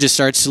behavior just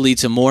starts to lead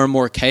to more and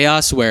more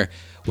chaos, where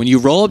when you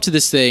roll up to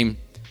this thing,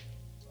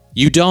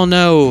 you don't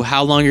know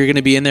how long you're going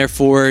to be in there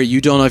for.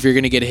 You don't know if you're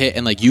going to get hit.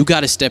 And like, you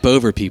got to step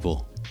over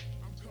people.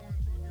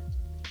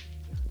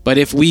 But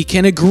if we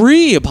can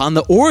agree upon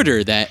the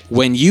order that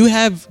when you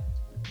have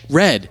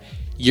red,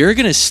 you're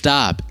going to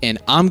stop and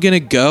I'm going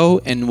to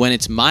go. And when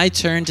it's my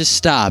turn to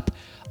stop,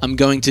 I'm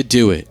going to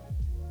do it.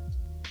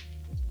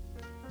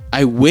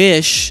 I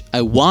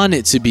want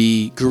it to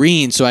be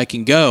green so I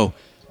can go,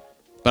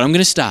 but I'm going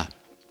to stop.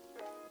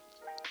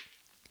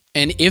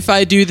 And if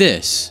I do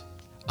this,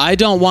 I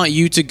don't want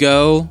you to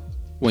go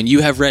when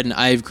you have red and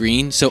I have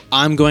green, so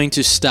I'm going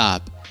to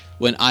stop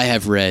when I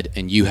have red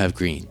and you have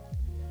green.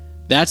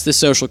 That's the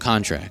social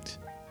contract.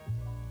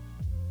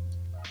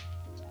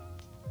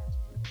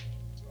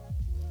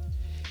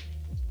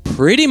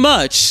 Pretty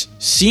much,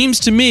 seems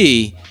to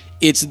me,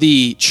 it's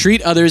the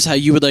treat others how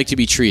you would like to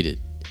be treated.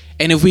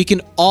 And if we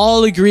can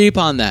all agree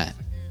upon that,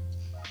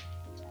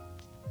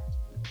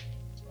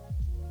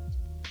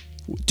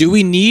 do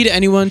we need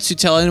anyone to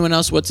tell anyone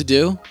else what to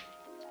do?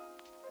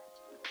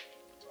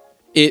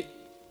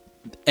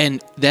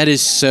 And that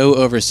is so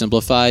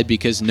oversimplified,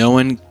 because no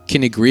one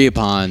can agree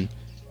upon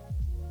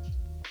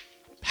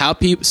how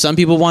some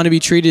people want to be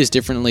treated is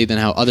differently than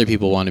how other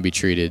people want to be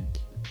treated.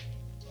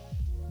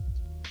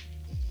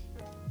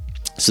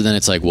 So then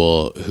it's like,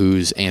 well,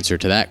 whose answer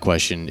to that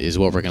question is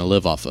what we're going to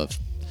live off of?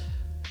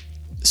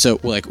 So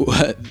like,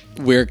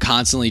 we're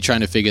constantly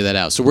trying to figure that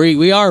out. So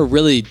we are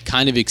really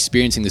kind of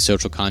experiencing the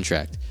social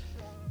contract.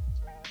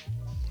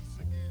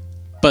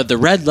 But the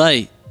red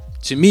light,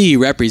 to me,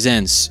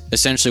 represents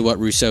essentially what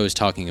Rousseau is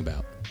talking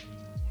about.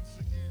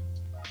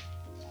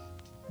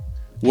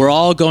 We're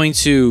all going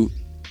to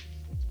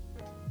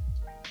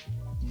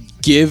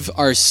give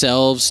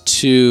ourselves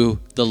to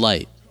the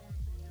light.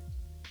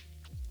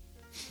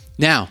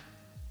 Now,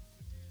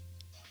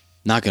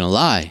 not gonna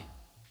lie,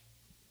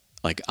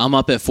 like, I'm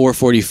up at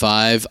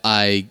 4:45,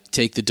 I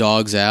take the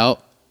dogs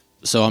out,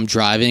 so I'm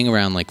driving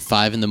around like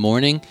 5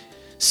 a.m.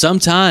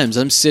 Sometimes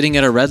I'm sitting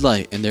at a red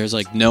light and there's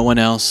like no one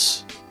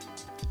else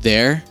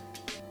there,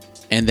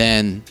 and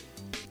then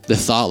the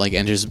thought like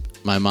enters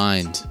my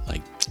mind,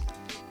 like,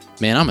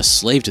 man, I'm a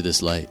slave to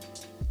this light.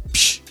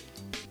 Psh.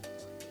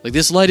 Like,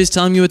 this light is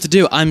telling me what to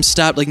do. I'm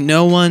stopped. Like,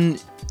 no one,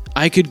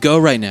 I could go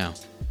right now.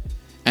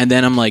 And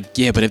then I'm like,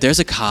 yeah, but if there's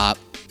a cop,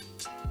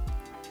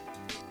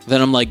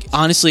 then I'm like,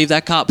 honestly, if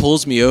that cop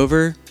pulls me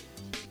over,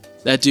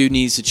 that dude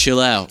needs to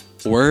chill out.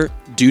 Or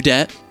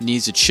dudette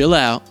needs to chill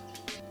out.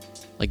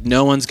 Like,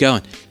 no one's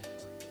going.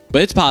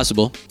 But it's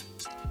possible.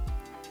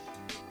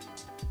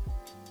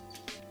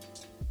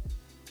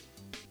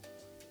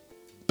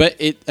 But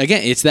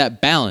it's that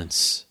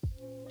balance.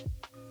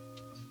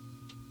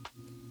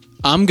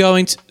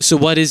 So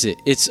what is it?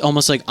 It's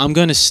almost like I'm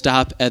going to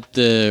stop at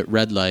the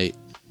red light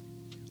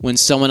when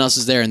someone else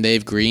is there and they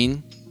have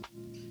green.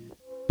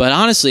 But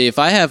honestly, if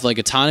I have like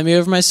autonomy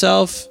over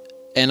myself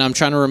and I'm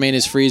trying to remain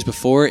as free as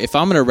before, if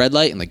I'm at a red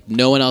light and like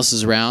no one else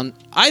is around,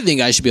 I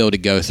think I should be able to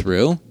go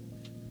through.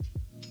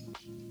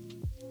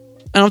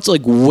 I don't have to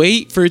like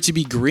wait for it to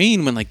be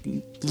green when like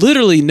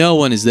literally no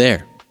one is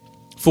there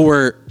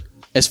for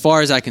as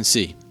far as I can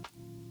see.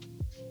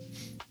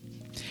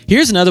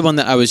 Here's another one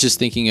that I was just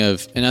thinking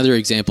of, another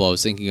example I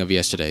was thinking of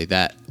yesterday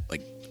that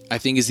like I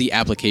think is the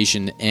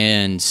application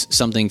and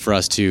something for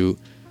us to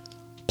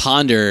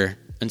ponder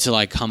until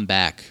I come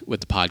back with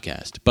the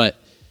podcast. But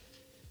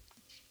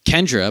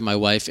Kendra, my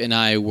wife, and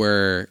I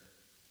were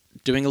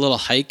doing a little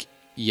hike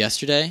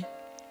yesterday,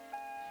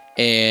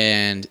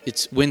 and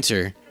it's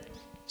winter.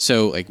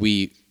 So like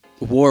we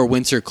wore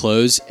winter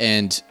clothes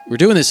and we're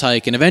doing this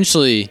hike, and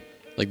eventually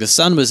like the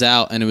sun was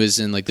out and it was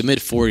in like the mid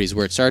 40s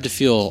where it started to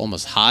feel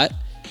almost hot.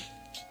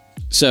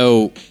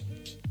 So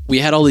we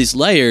had all these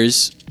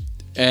layers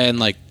and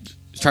like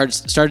started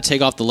to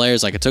take off the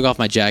layers. Like I took off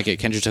my jacket,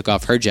 Kendra took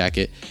off her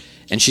jacket,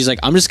 and she's like,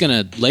 I'm just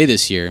going to lay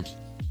this here.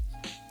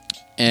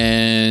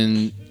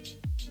 And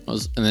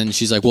then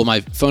she's like, well,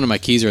 my phone and my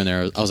keys are in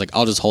there. I was like,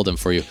 I'll just hold them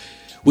for you.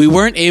 We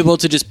weren't able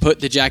to just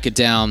put the jacket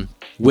down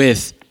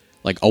with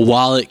like a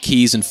wallet,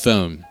 keys, and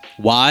phone.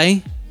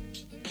 Why?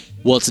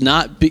 Well, it's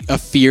not a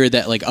fear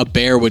that like a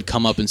bear would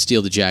come up and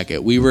steal the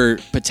jacket. We were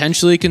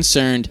potentially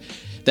concerned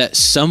that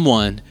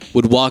someone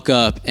would walk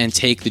up and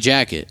take the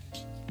jacket.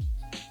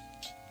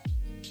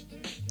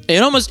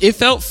 It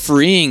felt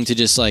freeing to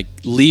just like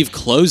leave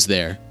clothes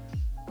there.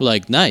 We're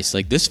like, nice,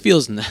 like this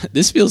feels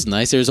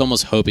nice. There's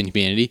almost hope in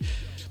humanity,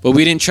 but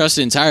we didn't trust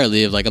it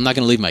entirely. Of like, I'm not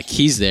going to leave my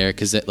keys there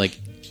because that like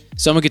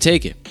someone could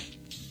take it.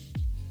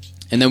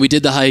 And then we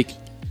did the hike.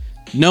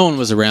 No one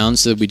was around,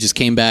 so we just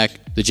came back.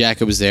 The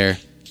jacket was there,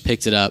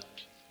 picked it up,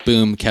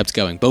 boom, kept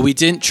going. But we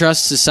didn't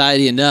trust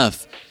society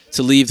enough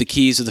to leave the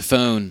keys of the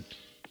phone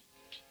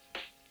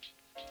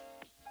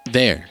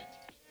there.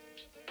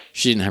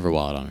 She didn't have her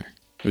wallet on her.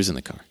 It was in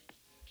the car.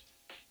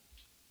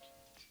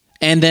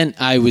 And then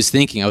I was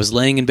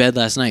laying in bed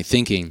last night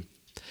thinking,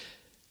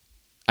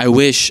 I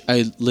wish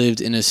I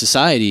lived in a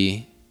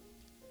society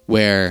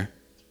where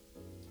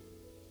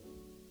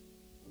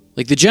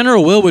like the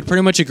general will would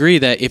pretty much agree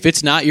that if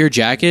it's not your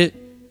jacket,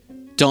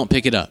 don't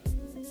pick it up.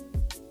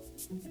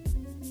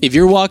 If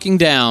you're walking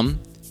down,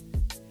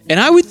 and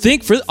I would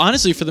think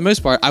honestly, for the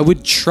most part, I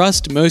would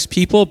trust most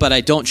people, but I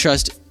don't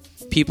trust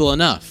people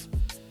enough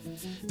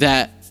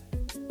that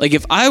like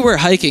if I were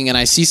hiking and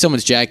I see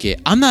someone's jacket,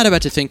 I'm not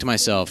about to think to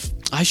myself,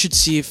 I should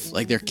see if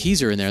like their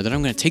keys are in there, that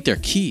I'm going to take their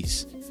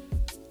keys.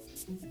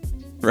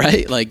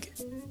 Right? Like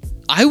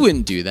I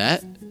wouldn't do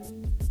that.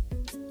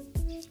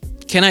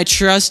 Can I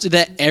trust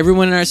that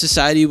everyone in our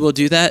society will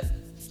do that?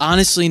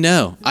 Honestly,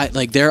 no.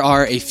 There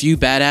are a few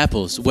bad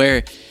apples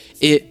where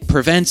it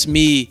prevents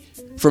me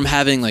from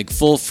having like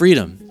full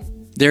freedom.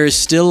 There is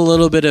still a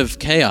little bit of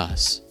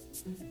chaos.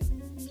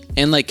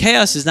 And like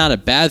chaos is not a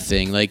bad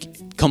thing.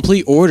 Like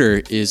complete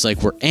order is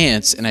like we're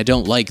ants, and I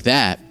don't like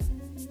that.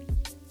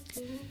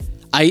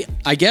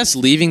 I guess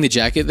leaving the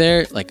jacket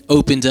there like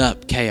opened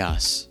up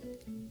chaos.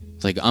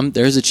 Like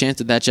there's a chance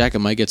that jacket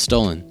might get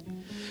stolen.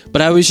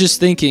 But I was just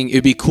thinking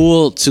it'd be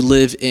cool to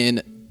live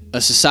in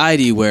a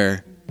society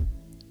where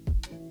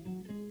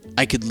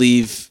I could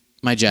leave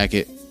my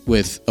jacket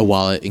with a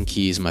wallet and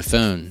keys and my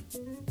phone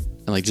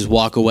and like just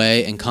walk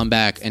away and come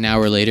back an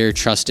hour later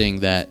trusting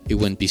that it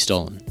wouldn't be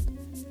stolen.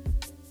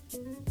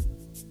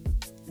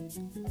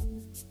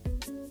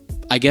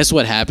 I guess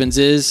what happens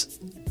is,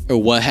 or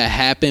what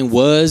happened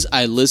was,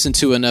 I listened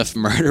to enough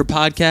murder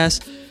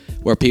podcasts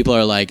where people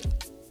are like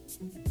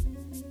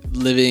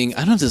living, I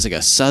don't know if it's like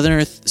a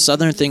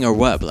southern thing or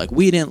what, but like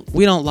we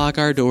don't lock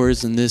our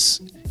doors in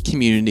this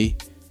community.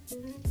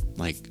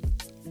 Like,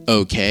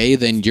 okay,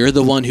 then you're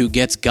the one who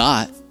gets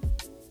got.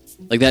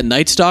 Like that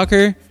Night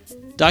Stalker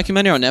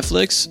documentary on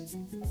Netflix,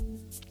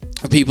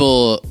 where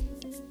people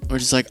were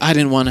just like, I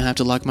didn't want to have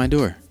to lock my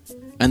door.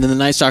 And then the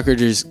Night Stalker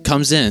just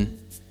comes in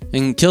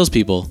and kills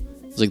people.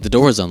 It's like the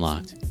door is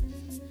unlocked.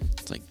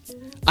 It's like,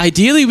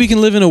 ideally we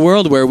can live in a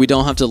world where we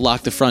don't have to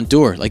lock the front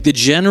door. Like the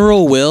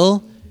general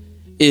will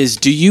is,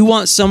 do you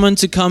want someone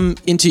to come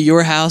into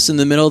your house in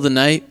the middle of the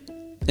night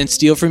and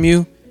steal from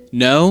you?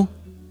 No?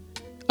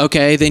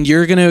 Okay, then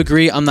you're going to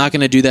agree I'm not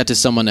going to do that to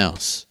someone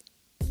else.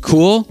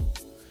 Cool?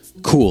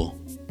 Cool.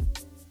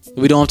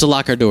 We don't have to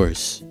lock our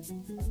doors.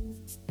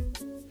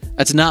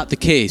 That's not the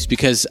case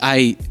because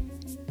I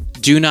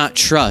do not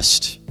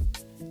trust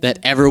that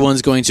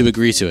everyone's going to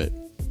agree to it.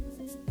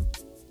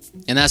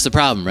 And that's the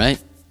problem, right?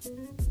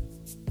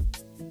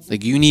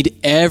 Like you need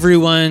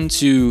everyone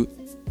to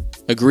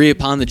agree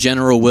upon the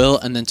general will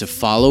and then to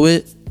follow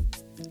it.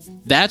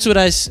 That's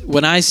what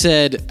when I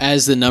said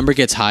as the number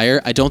gets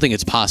higher, I don't think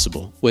it's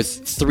possible. With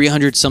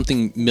 300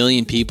 something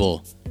million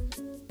people,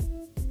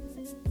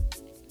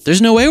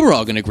 there's no way we're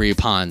all going to agree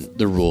upon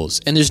the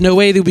rules. And there's no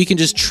way that we can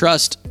just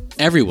trust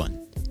everyone.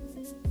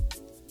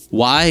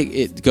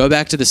 Why? Go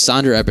back to the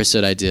Sonder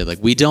episode I did. Like,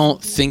 we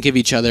don't think of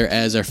each other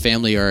as our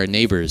family or our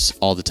neighbors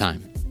all the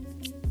time.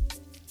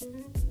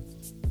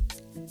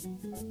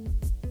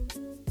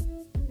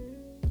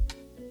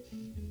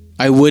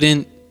 I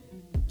wouldn't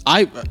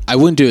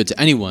do it to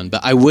anyone,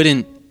 but I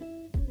wouldn't,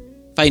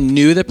 if I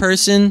knew the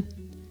person,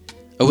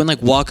 I wouldn't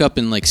like walk up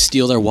and like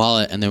steal their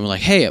wallet and then we're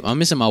like, hey, I'm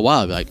missing my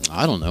wallet. I'd be like,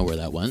 I don't know where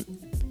that went.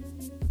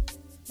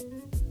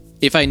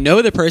 If I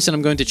know the person,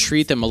 I'm going to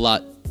treat them a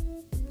lot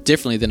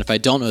differently than if I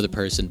don't know the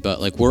person,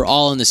 but like we're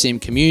all in the same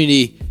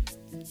community.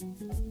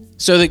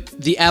 So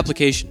the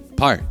application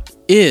part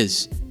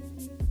is,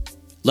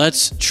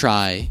 let's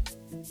try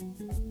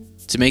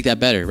to make that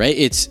better,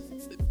 right?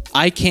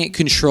 I can't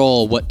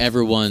control what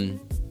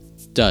everyone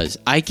does.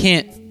 I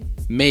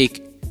can't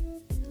make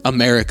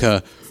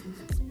America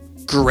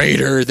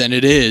greater than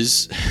it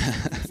is.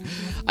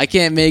 I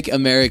can't make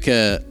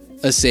America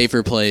a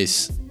safer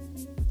place.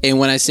 And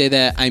when I say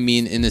that, I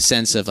mean in the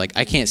sense of like,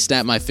 I can't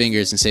snap my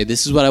fingers and say,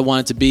 this is what I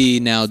want it to be,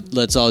 now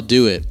let's all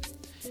do it.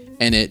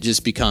 And it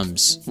just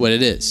becomes what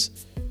it is.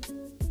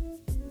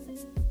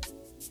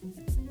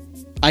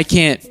 I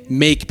can't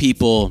make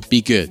people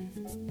be good.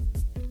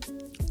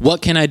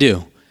 What can I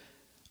do?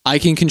 I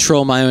can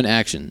control my own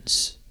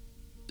actions.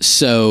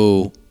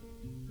 So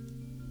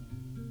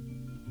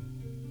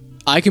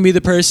I can be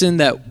the person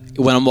that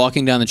when I'm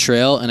walking down the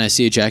trail and I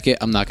see a jacket,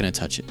 I'm not going to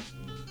touch it.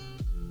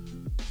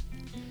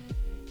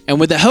 And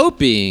with the hope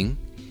being,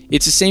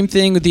 it's the same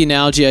thing with the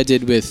analogy I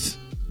did with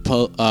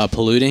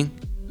polluting.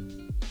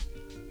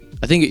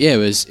 I think, it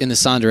was in the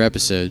Sonder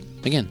episode.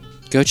 Again,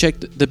 go check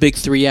the big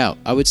three out.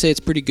 I would say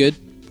it's pretty good.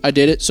 I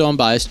did it, so I'm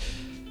biased.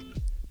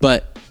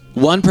 But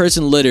one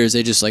person litters,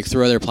 they just like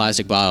throw their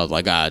plastic bottle,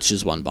 like, it's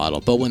just one bottle.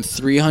 But when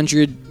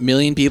 300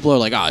 million people are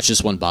like, it's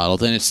just one bottle,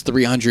 then it's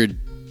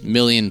 300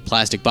 million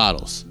plastic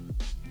bottles.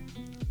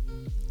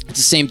 It's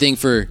the same thing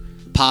for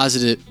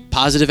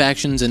positive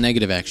actions and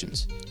negative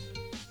actions.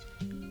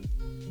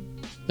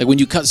 Like when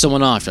you cut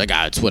someone off, you're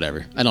like, it's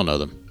whatever. I don't know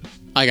them.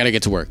 I gotta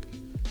get to work.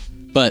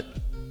 But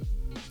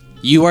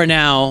you are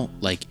now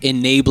like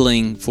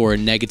enabling for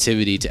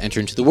negativity to enter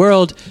into the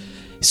world.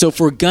 So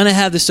if we're gonna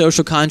have the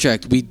social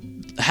contract, we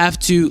have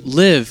to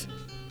live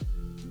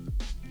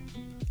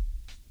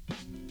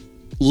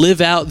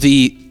out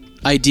the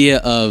idea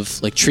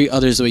of like treat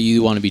others the way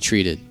you want to be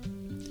treated.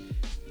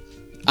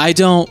 I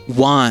don't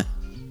want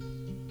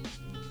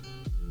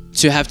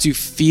to have to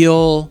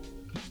feel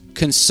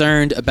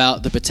concerned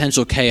about the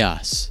potential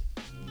chaos.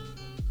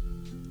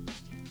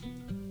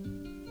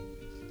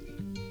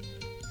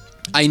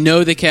 I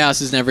know the chaos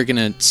is never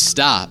going to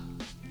stop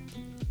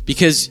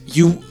because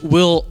you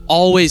will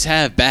always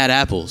have bad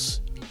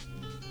apples.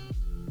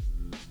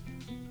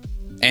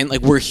 And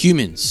like we're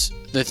humans.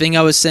 The thing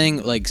I was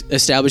saying, like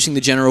establishing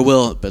the general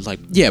will, but like,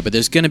 but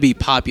there's going to be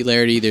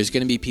popularity. There's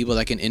going to be people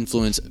that can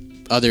influence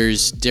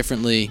others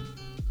differently.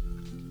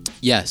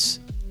 Yes.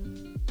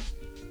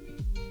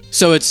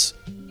 So it's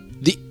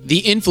the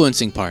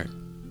influencing part.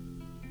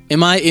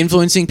 Am I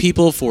influencing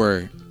people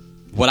for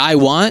what I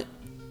want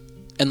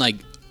and like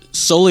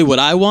solely what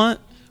I want,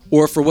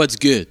 or for what's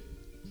good?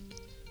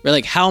 Right?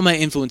 Like, how am I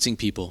influencing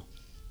people?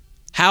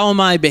 How am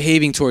I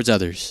behaving towards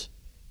others?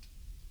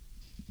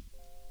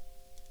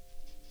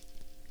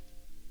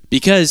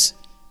 Because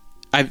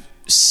I've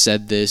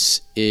said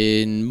this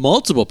in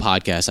multiple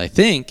podcasts, I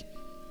think.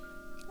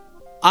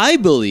 I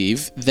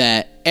believe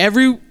that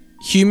every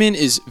human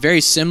is very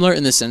similar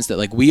in the sense that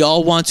like we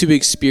all want to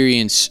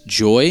experience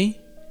joy,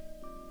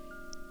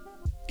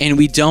 and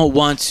we don't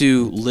want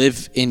to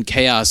live in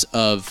chaos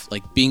of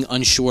like being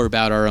unsure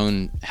about our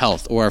own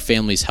health or our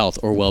family's health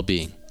or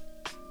well-being.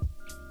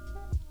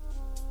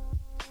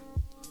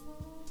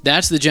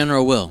 That's the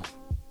general will.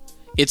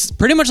 It's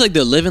pretty much like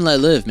the live and let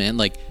live, man.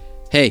 Like,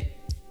 hey,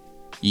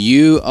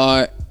 you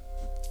are,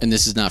 and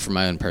this is not from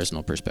my own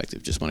personal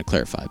perspective, just want to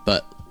clarify,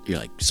 but you're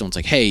like, someone's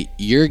like, hey,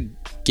 you're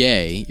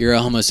gay, you're a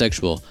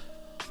homosexual.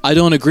 I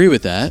don't agree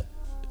with that.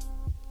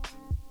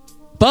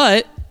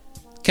 But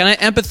can I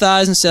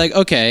empathize and say like,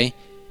 okay,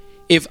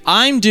 if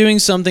I'm doing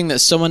something that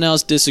someone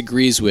else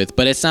disagrees with,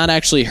 but it's not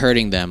actually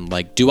hurting them,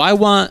 like,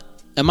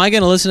 am I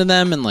going to listen to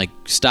them and like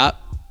stop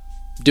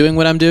doing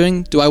what I'm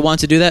doing? Do I want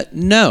to do that?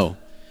 No.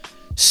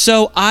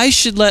 So I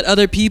should let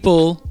other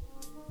people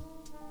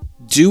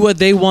do what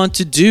they want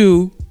to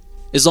do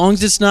as long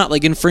as it's not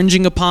like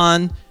infringing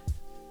upon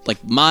like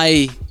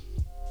my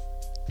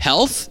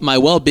health, my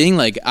well-being.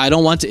 Like I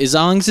don't want to, as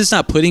long as it's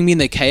not putting me in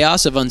the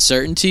chaos of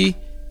uncertainty,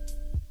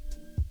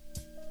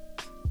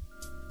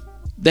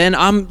 then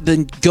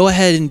go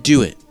ahead and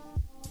do it.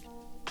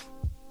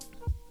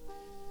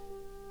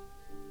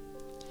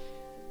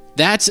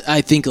 That's, I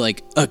think,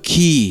 like a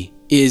key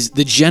is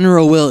the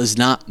general will is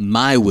not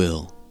my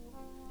will.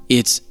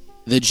 It's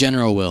the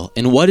general will.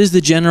 And what is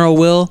the general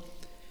will?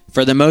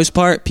 For the most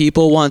part,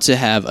 people want to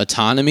have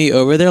autonomy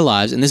over their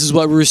lives. And this is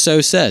what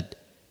Rousseau said.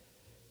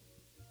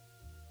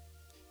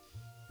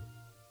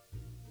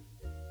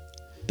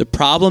 The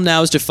problem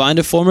now is to find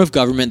a form of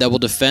government that will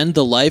defend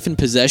the life and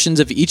possessions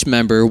of each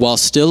member while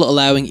still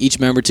allowing each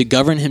member to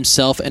govern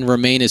himself and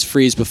remain as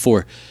free as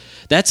before.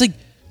 That's like,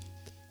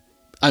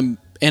 I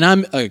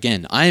am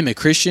a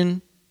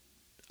Christian.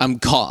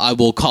 I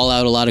will call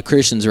out a lot of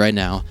Christians right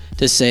now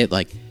to say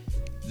like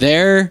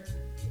their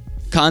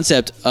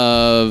concept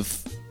of,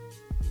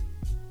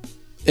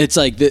 it's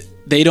like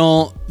they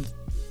don't,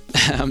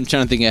 I'm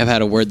trying to think of how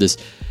to word this.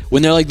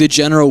 When they're like the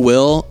general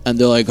will and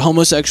they're like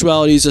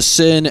homosexuality is a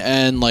sin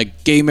and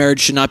like gay marriage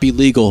should not be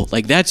legal.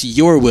 Like that's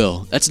your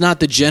will. That's not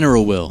the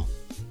general will.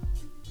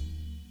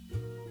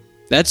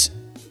 That's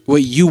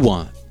what you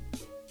want.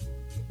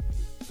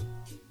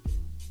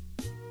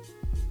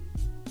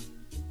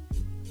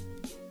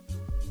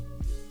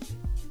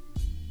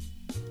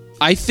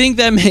 I think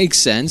that makes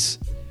sense.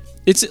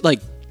 It's like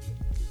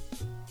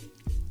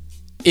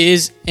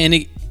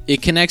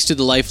it connects to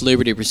the life,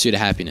 liberty, pursuit of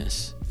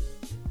happiness.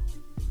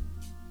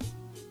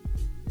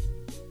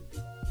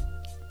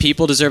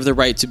 People deserve the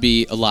right to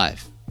be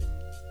alive.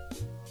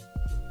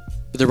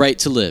 The right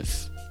to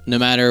live, no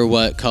matter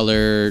what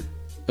color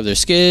of their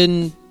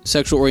skin,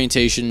 sexual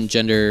orientation,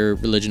 gender,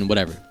 religion,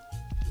 whatever.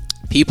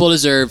 People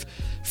deserve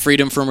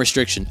freedom from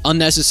restriction,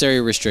 unnecessary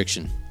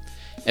restriction.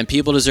 And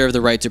people deserve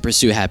the right to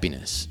pursue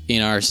happiness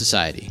in our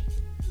society.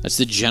 That's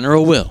the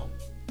general will.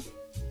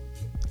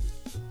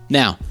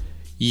 Now,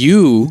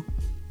 you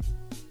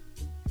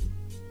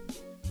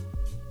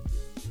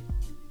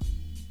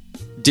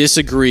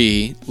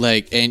disagree,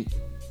 like, and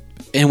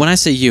and when I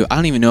say you, I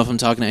don't even know if I'm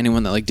talking to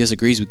anyone that like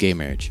disagrees with gay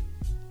marriage.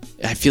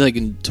 I feel like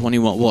in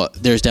 21, well,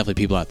 there's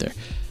definitely people out there.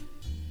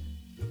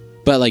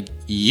 But like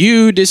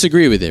you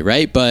disagree with it,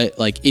 right? But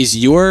like, is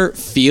your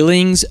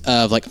feelings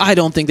of like, I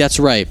don't think that's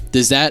right,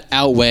 does that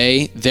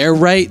outweigh their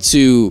right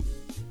to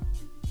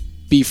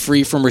be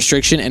free from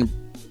restriction and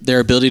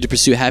their ability to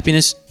pursue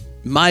happiness?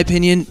 My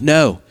opinion,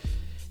 no.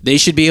 They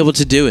should be able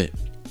to do it.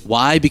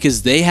 Why?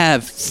 Because they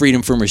have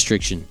freedom from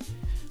restriction.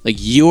 Like,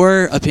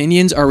 your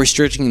opinions are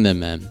restricting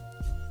them, man.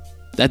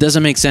 That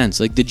doesn't make sense.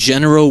 Like, the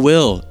general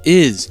will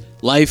is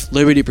life,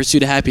 liberty,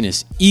 pursuit of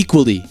happiness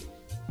equally.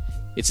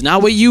 It's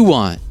not what you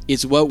want.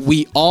 It's what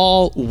we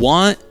all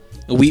want.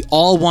 And we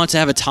all want to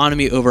have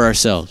autonomy over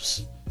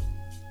ourselves.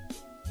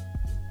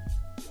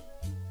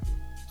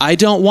 I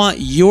don't want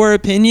your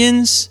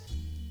opinions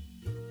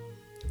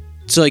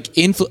to like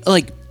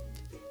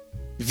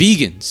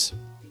vegans.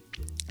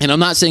 And I'm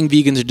not saying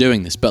vegans are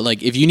doing this, but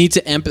like if you need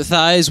to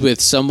empathize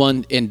with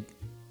someone, and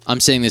I'm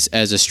saying this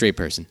as a straight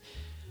person,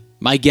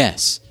 my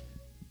guess,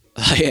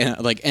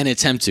 like an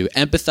attempt to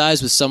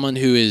empathize with someone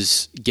who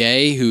is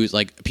gay, who's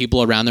like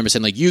people around them are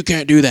saying like, you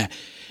can't do that.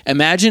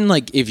 Imagine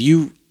like if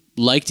you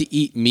like to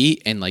eat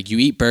meat and like you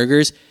eat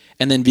burgers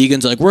and then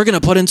vegans are like, we're going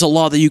to put into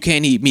law that you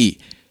can't eat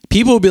meat.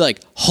 People will be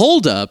like,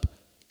 hold up.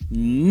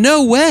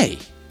 No way.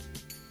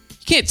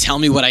 You can't tell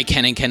me what I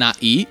can and cannot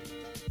eat.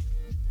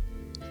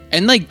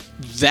 And like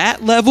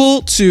that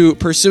level to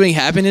pursuing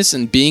happiness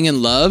and being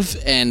in love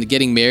and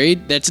getting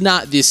married, that's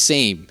not the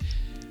same.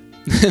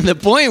 The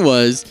point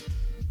was,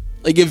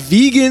 like if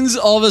vegans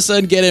all of a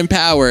sudden get in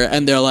power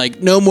and they're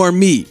like, no more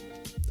meat,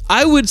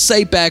 I would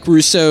cite back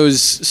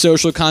Rousseau's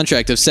social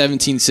contract of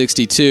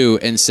 1762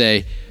 and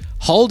say,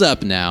 hold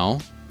up now.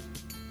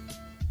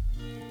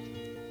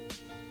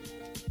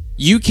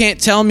 You can't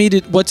tell me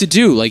what to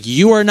do. Like,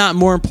 you are not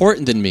more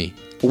important than me.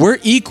 We're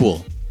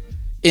equal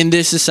in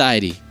this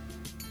society.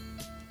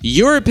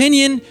 Your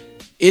opinion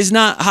is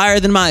not higher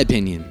than my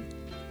opinion.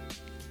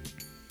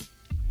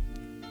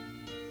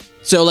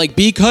 So, like,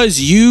 because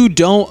you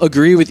don't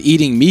agree with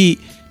eating meat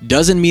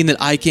doesn't mean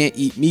that I can't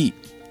eat meat.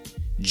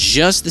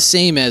 Just the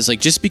same as, like,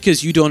 just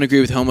because you don't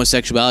agree with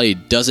homosexuality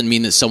doesn't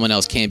mean that someone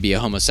else can't be a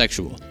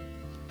homosexual.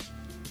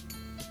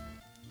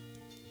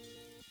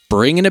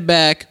 Bringing it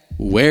back,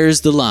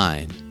 where's the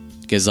line?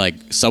 Because, like,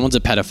 someone's a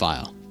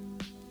pedophile.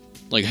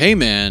 Like, hey,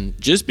 man,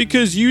 just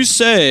because you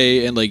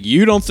say and, like,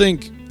 you don't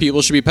think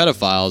people should be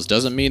pedophiles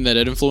doesn't mean that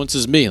it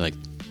influences me. Like,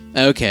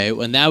 okay,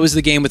 when that was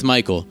the game with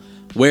Michael,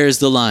 where's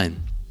the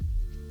line?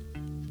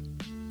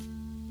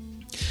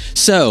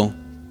 So,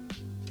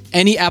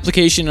 any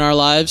application in our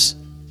lives,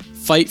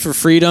 fight for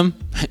freedom,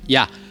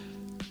 yeah.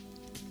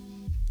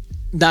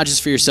 Not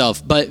just for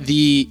yourself, but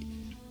the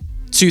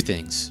two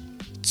things.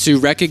 To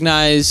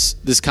recognize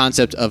this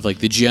concept of like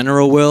the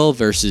general will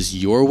versus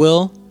your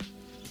will.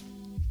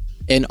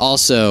 And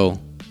also,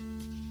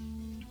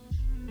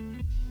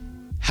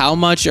 how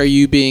much are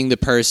you being the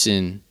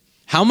person,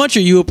 how much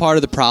are you a part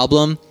of the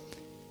problem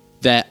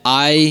that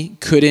I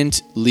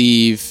couldn't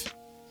leave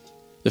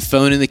the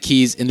phone and the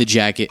keys in the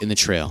jacket in the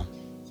trail?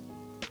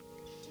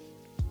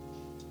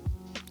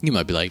 You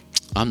might be like,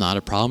 I'm not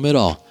a problem at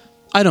all.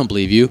 I don't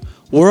believe you.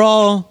 We're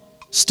all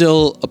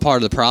still a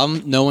part of the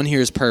problem. No one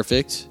here is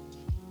perfect.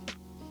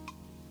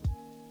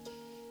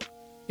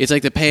 It's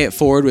like to pay it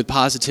forward with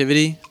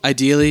positivity.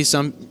 Ideally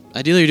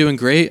you're doing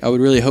great. I would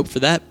really hope for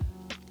that.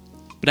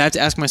 But I have to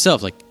ask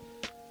myself, like,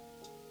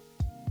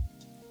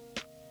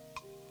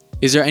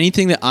 is there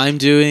anything that I'm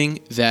doing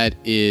that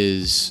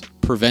is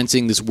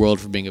preventing this world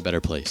from being a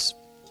better place?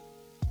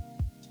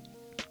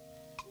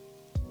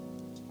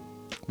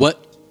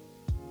 What?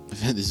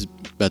 This is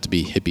about to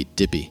be hippy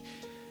dippy.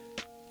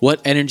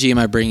 What energy am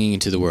I bringing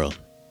into the world?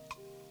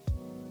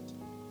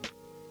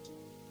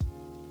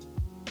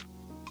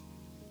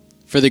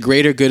 For the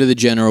greater good of the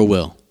general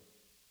will.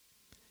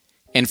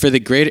 And for the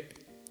greater,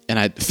 and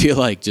I feel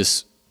like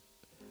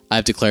I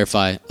have to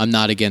clarify, I'm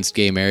not against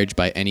gay marriage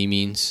by any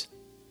means.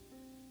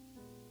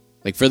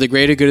 Like, for the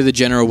greater good of the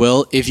general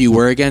will, if you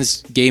were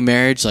against gay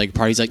marriage, like,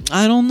 party's like,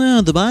 I don't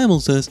know, the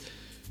Bible says.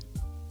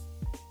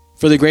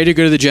 For the greater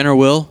good of the general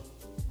will,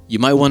 you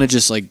might want to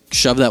just, like,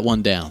 shove that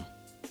one down.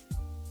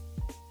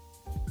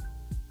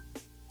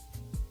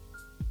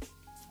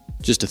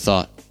 Just a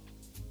thought.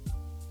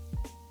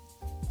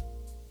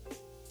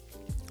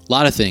 A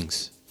lot of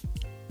things.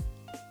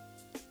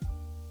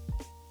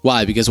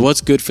 Why? Because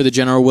what's good for the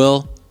general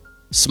will?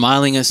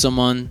 Smiling at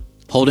someone,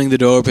 holding the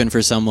door open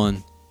for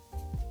someone,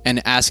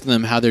 and asking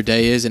them how their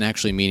day is and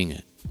actually meaning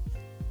it.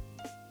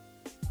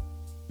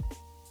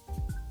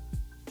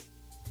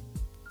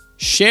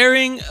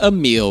 Sharing a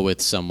meal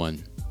with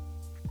someone.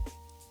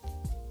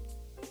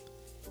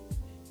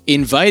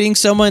 Inviting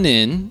someone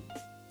in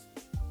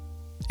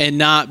and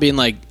not being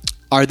like,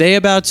 are they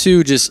about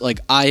to just like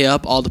eye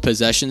up all the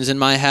possessions in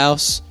my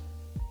house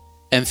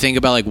and think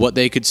about like what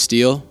they could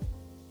steal?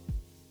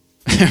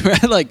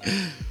 Right? Like,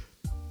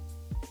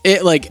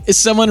 it's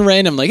someone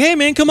random, like, hey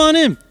man, come on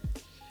in.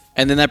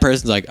 And then that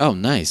person's like, oh,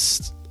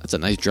 nice. That's a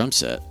nice drum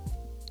set.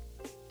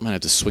 Might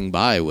have to swing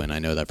by when I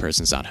know that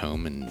person's not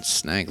home and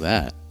snag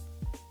that.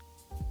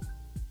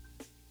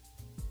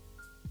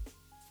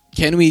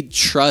 Can we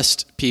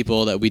trust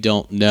people that we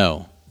don't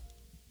know?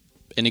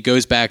 And it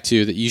goes back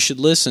to that you should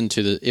listen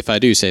to if I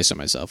do say so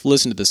myself,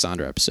 listen to the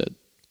Sonder episode.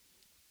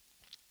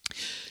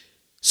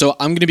 So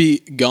I'm going to be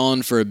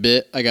gone for a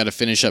bit. I got to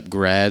finish up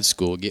grad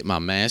school, get my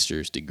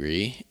master's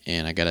degree,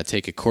 and I got to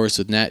take a course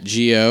with Nat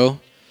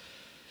Geo.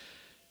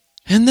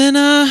 And then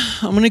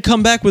I'm going to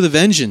come back with a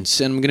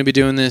vengeance, and I'm going to be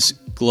doing this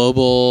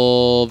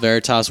Global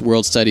Veritas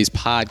World Studies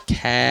pod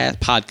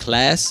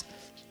class.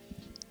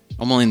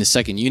 I'm only in the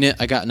second unit.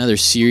 I got another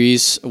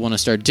series I want to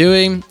start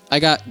doing. I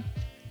got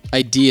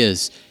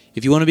ideas.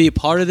 If you want to be a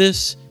part of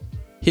this,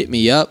 hit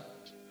me up.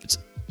 It's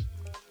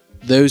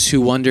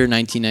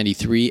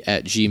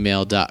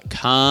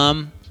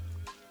thosewhowonder1993@gmail.com.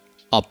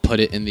 I'll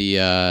put it in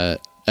the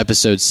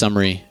episode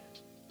summary.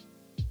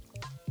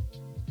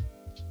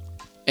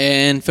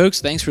 And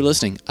folks, thanks for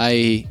listening.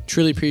 I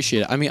truly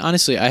appreciate it. I mean,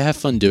 honestly, I have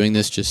fun doing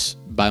this just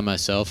by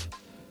myself.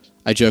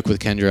 I joke with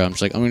Kendra. I'm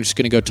just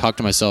going to go talk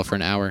to myself for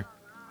an hour.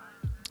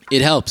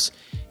 It helps.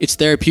 It's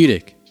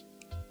therapeutic.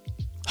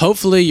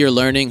 Hopefully you're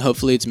learning.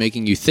 Hopefully it's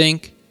making you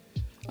think.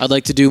 I'd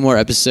like to do more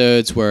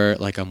episodes where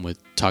I'm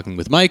talking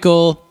with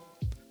Michael,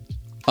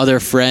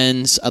 other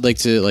friends. I'd like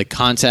to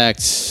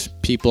contact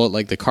people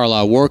at the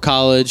Carlisle War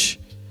College,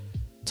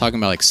 talking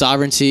about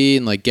sovereignty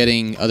and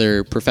getting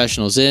other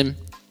professionals in.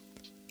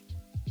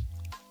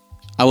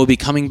 I will be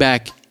coming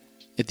back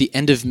at the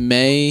end of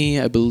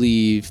May, I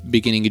believe,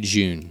 beginning of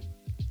June.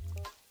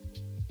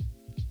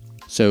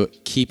 So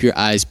keep your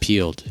eyes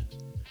peeled.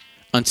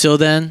 Until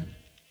then,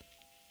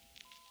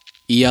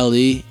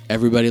 ELE,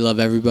 everybody love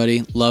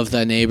everybody, love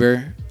thy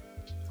neighbor.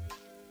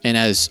 And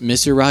as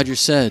Mr. Rogers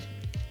said,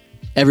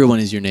 everyone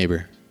is your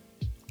neighbor.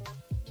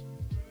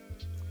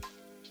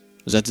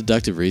 Was that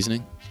deductive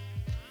reasoning?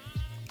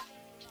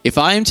 If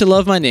I am to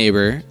love my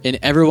neighbor and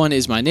everyone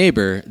is my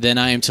neighbor, then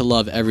I am to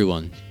love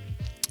everyone.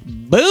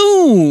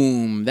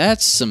 Boom!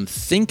 That's some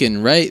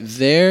thinking right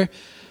there.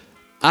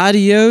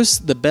 Adios.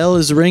 The bell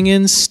is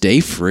ringing.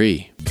 Stay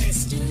free.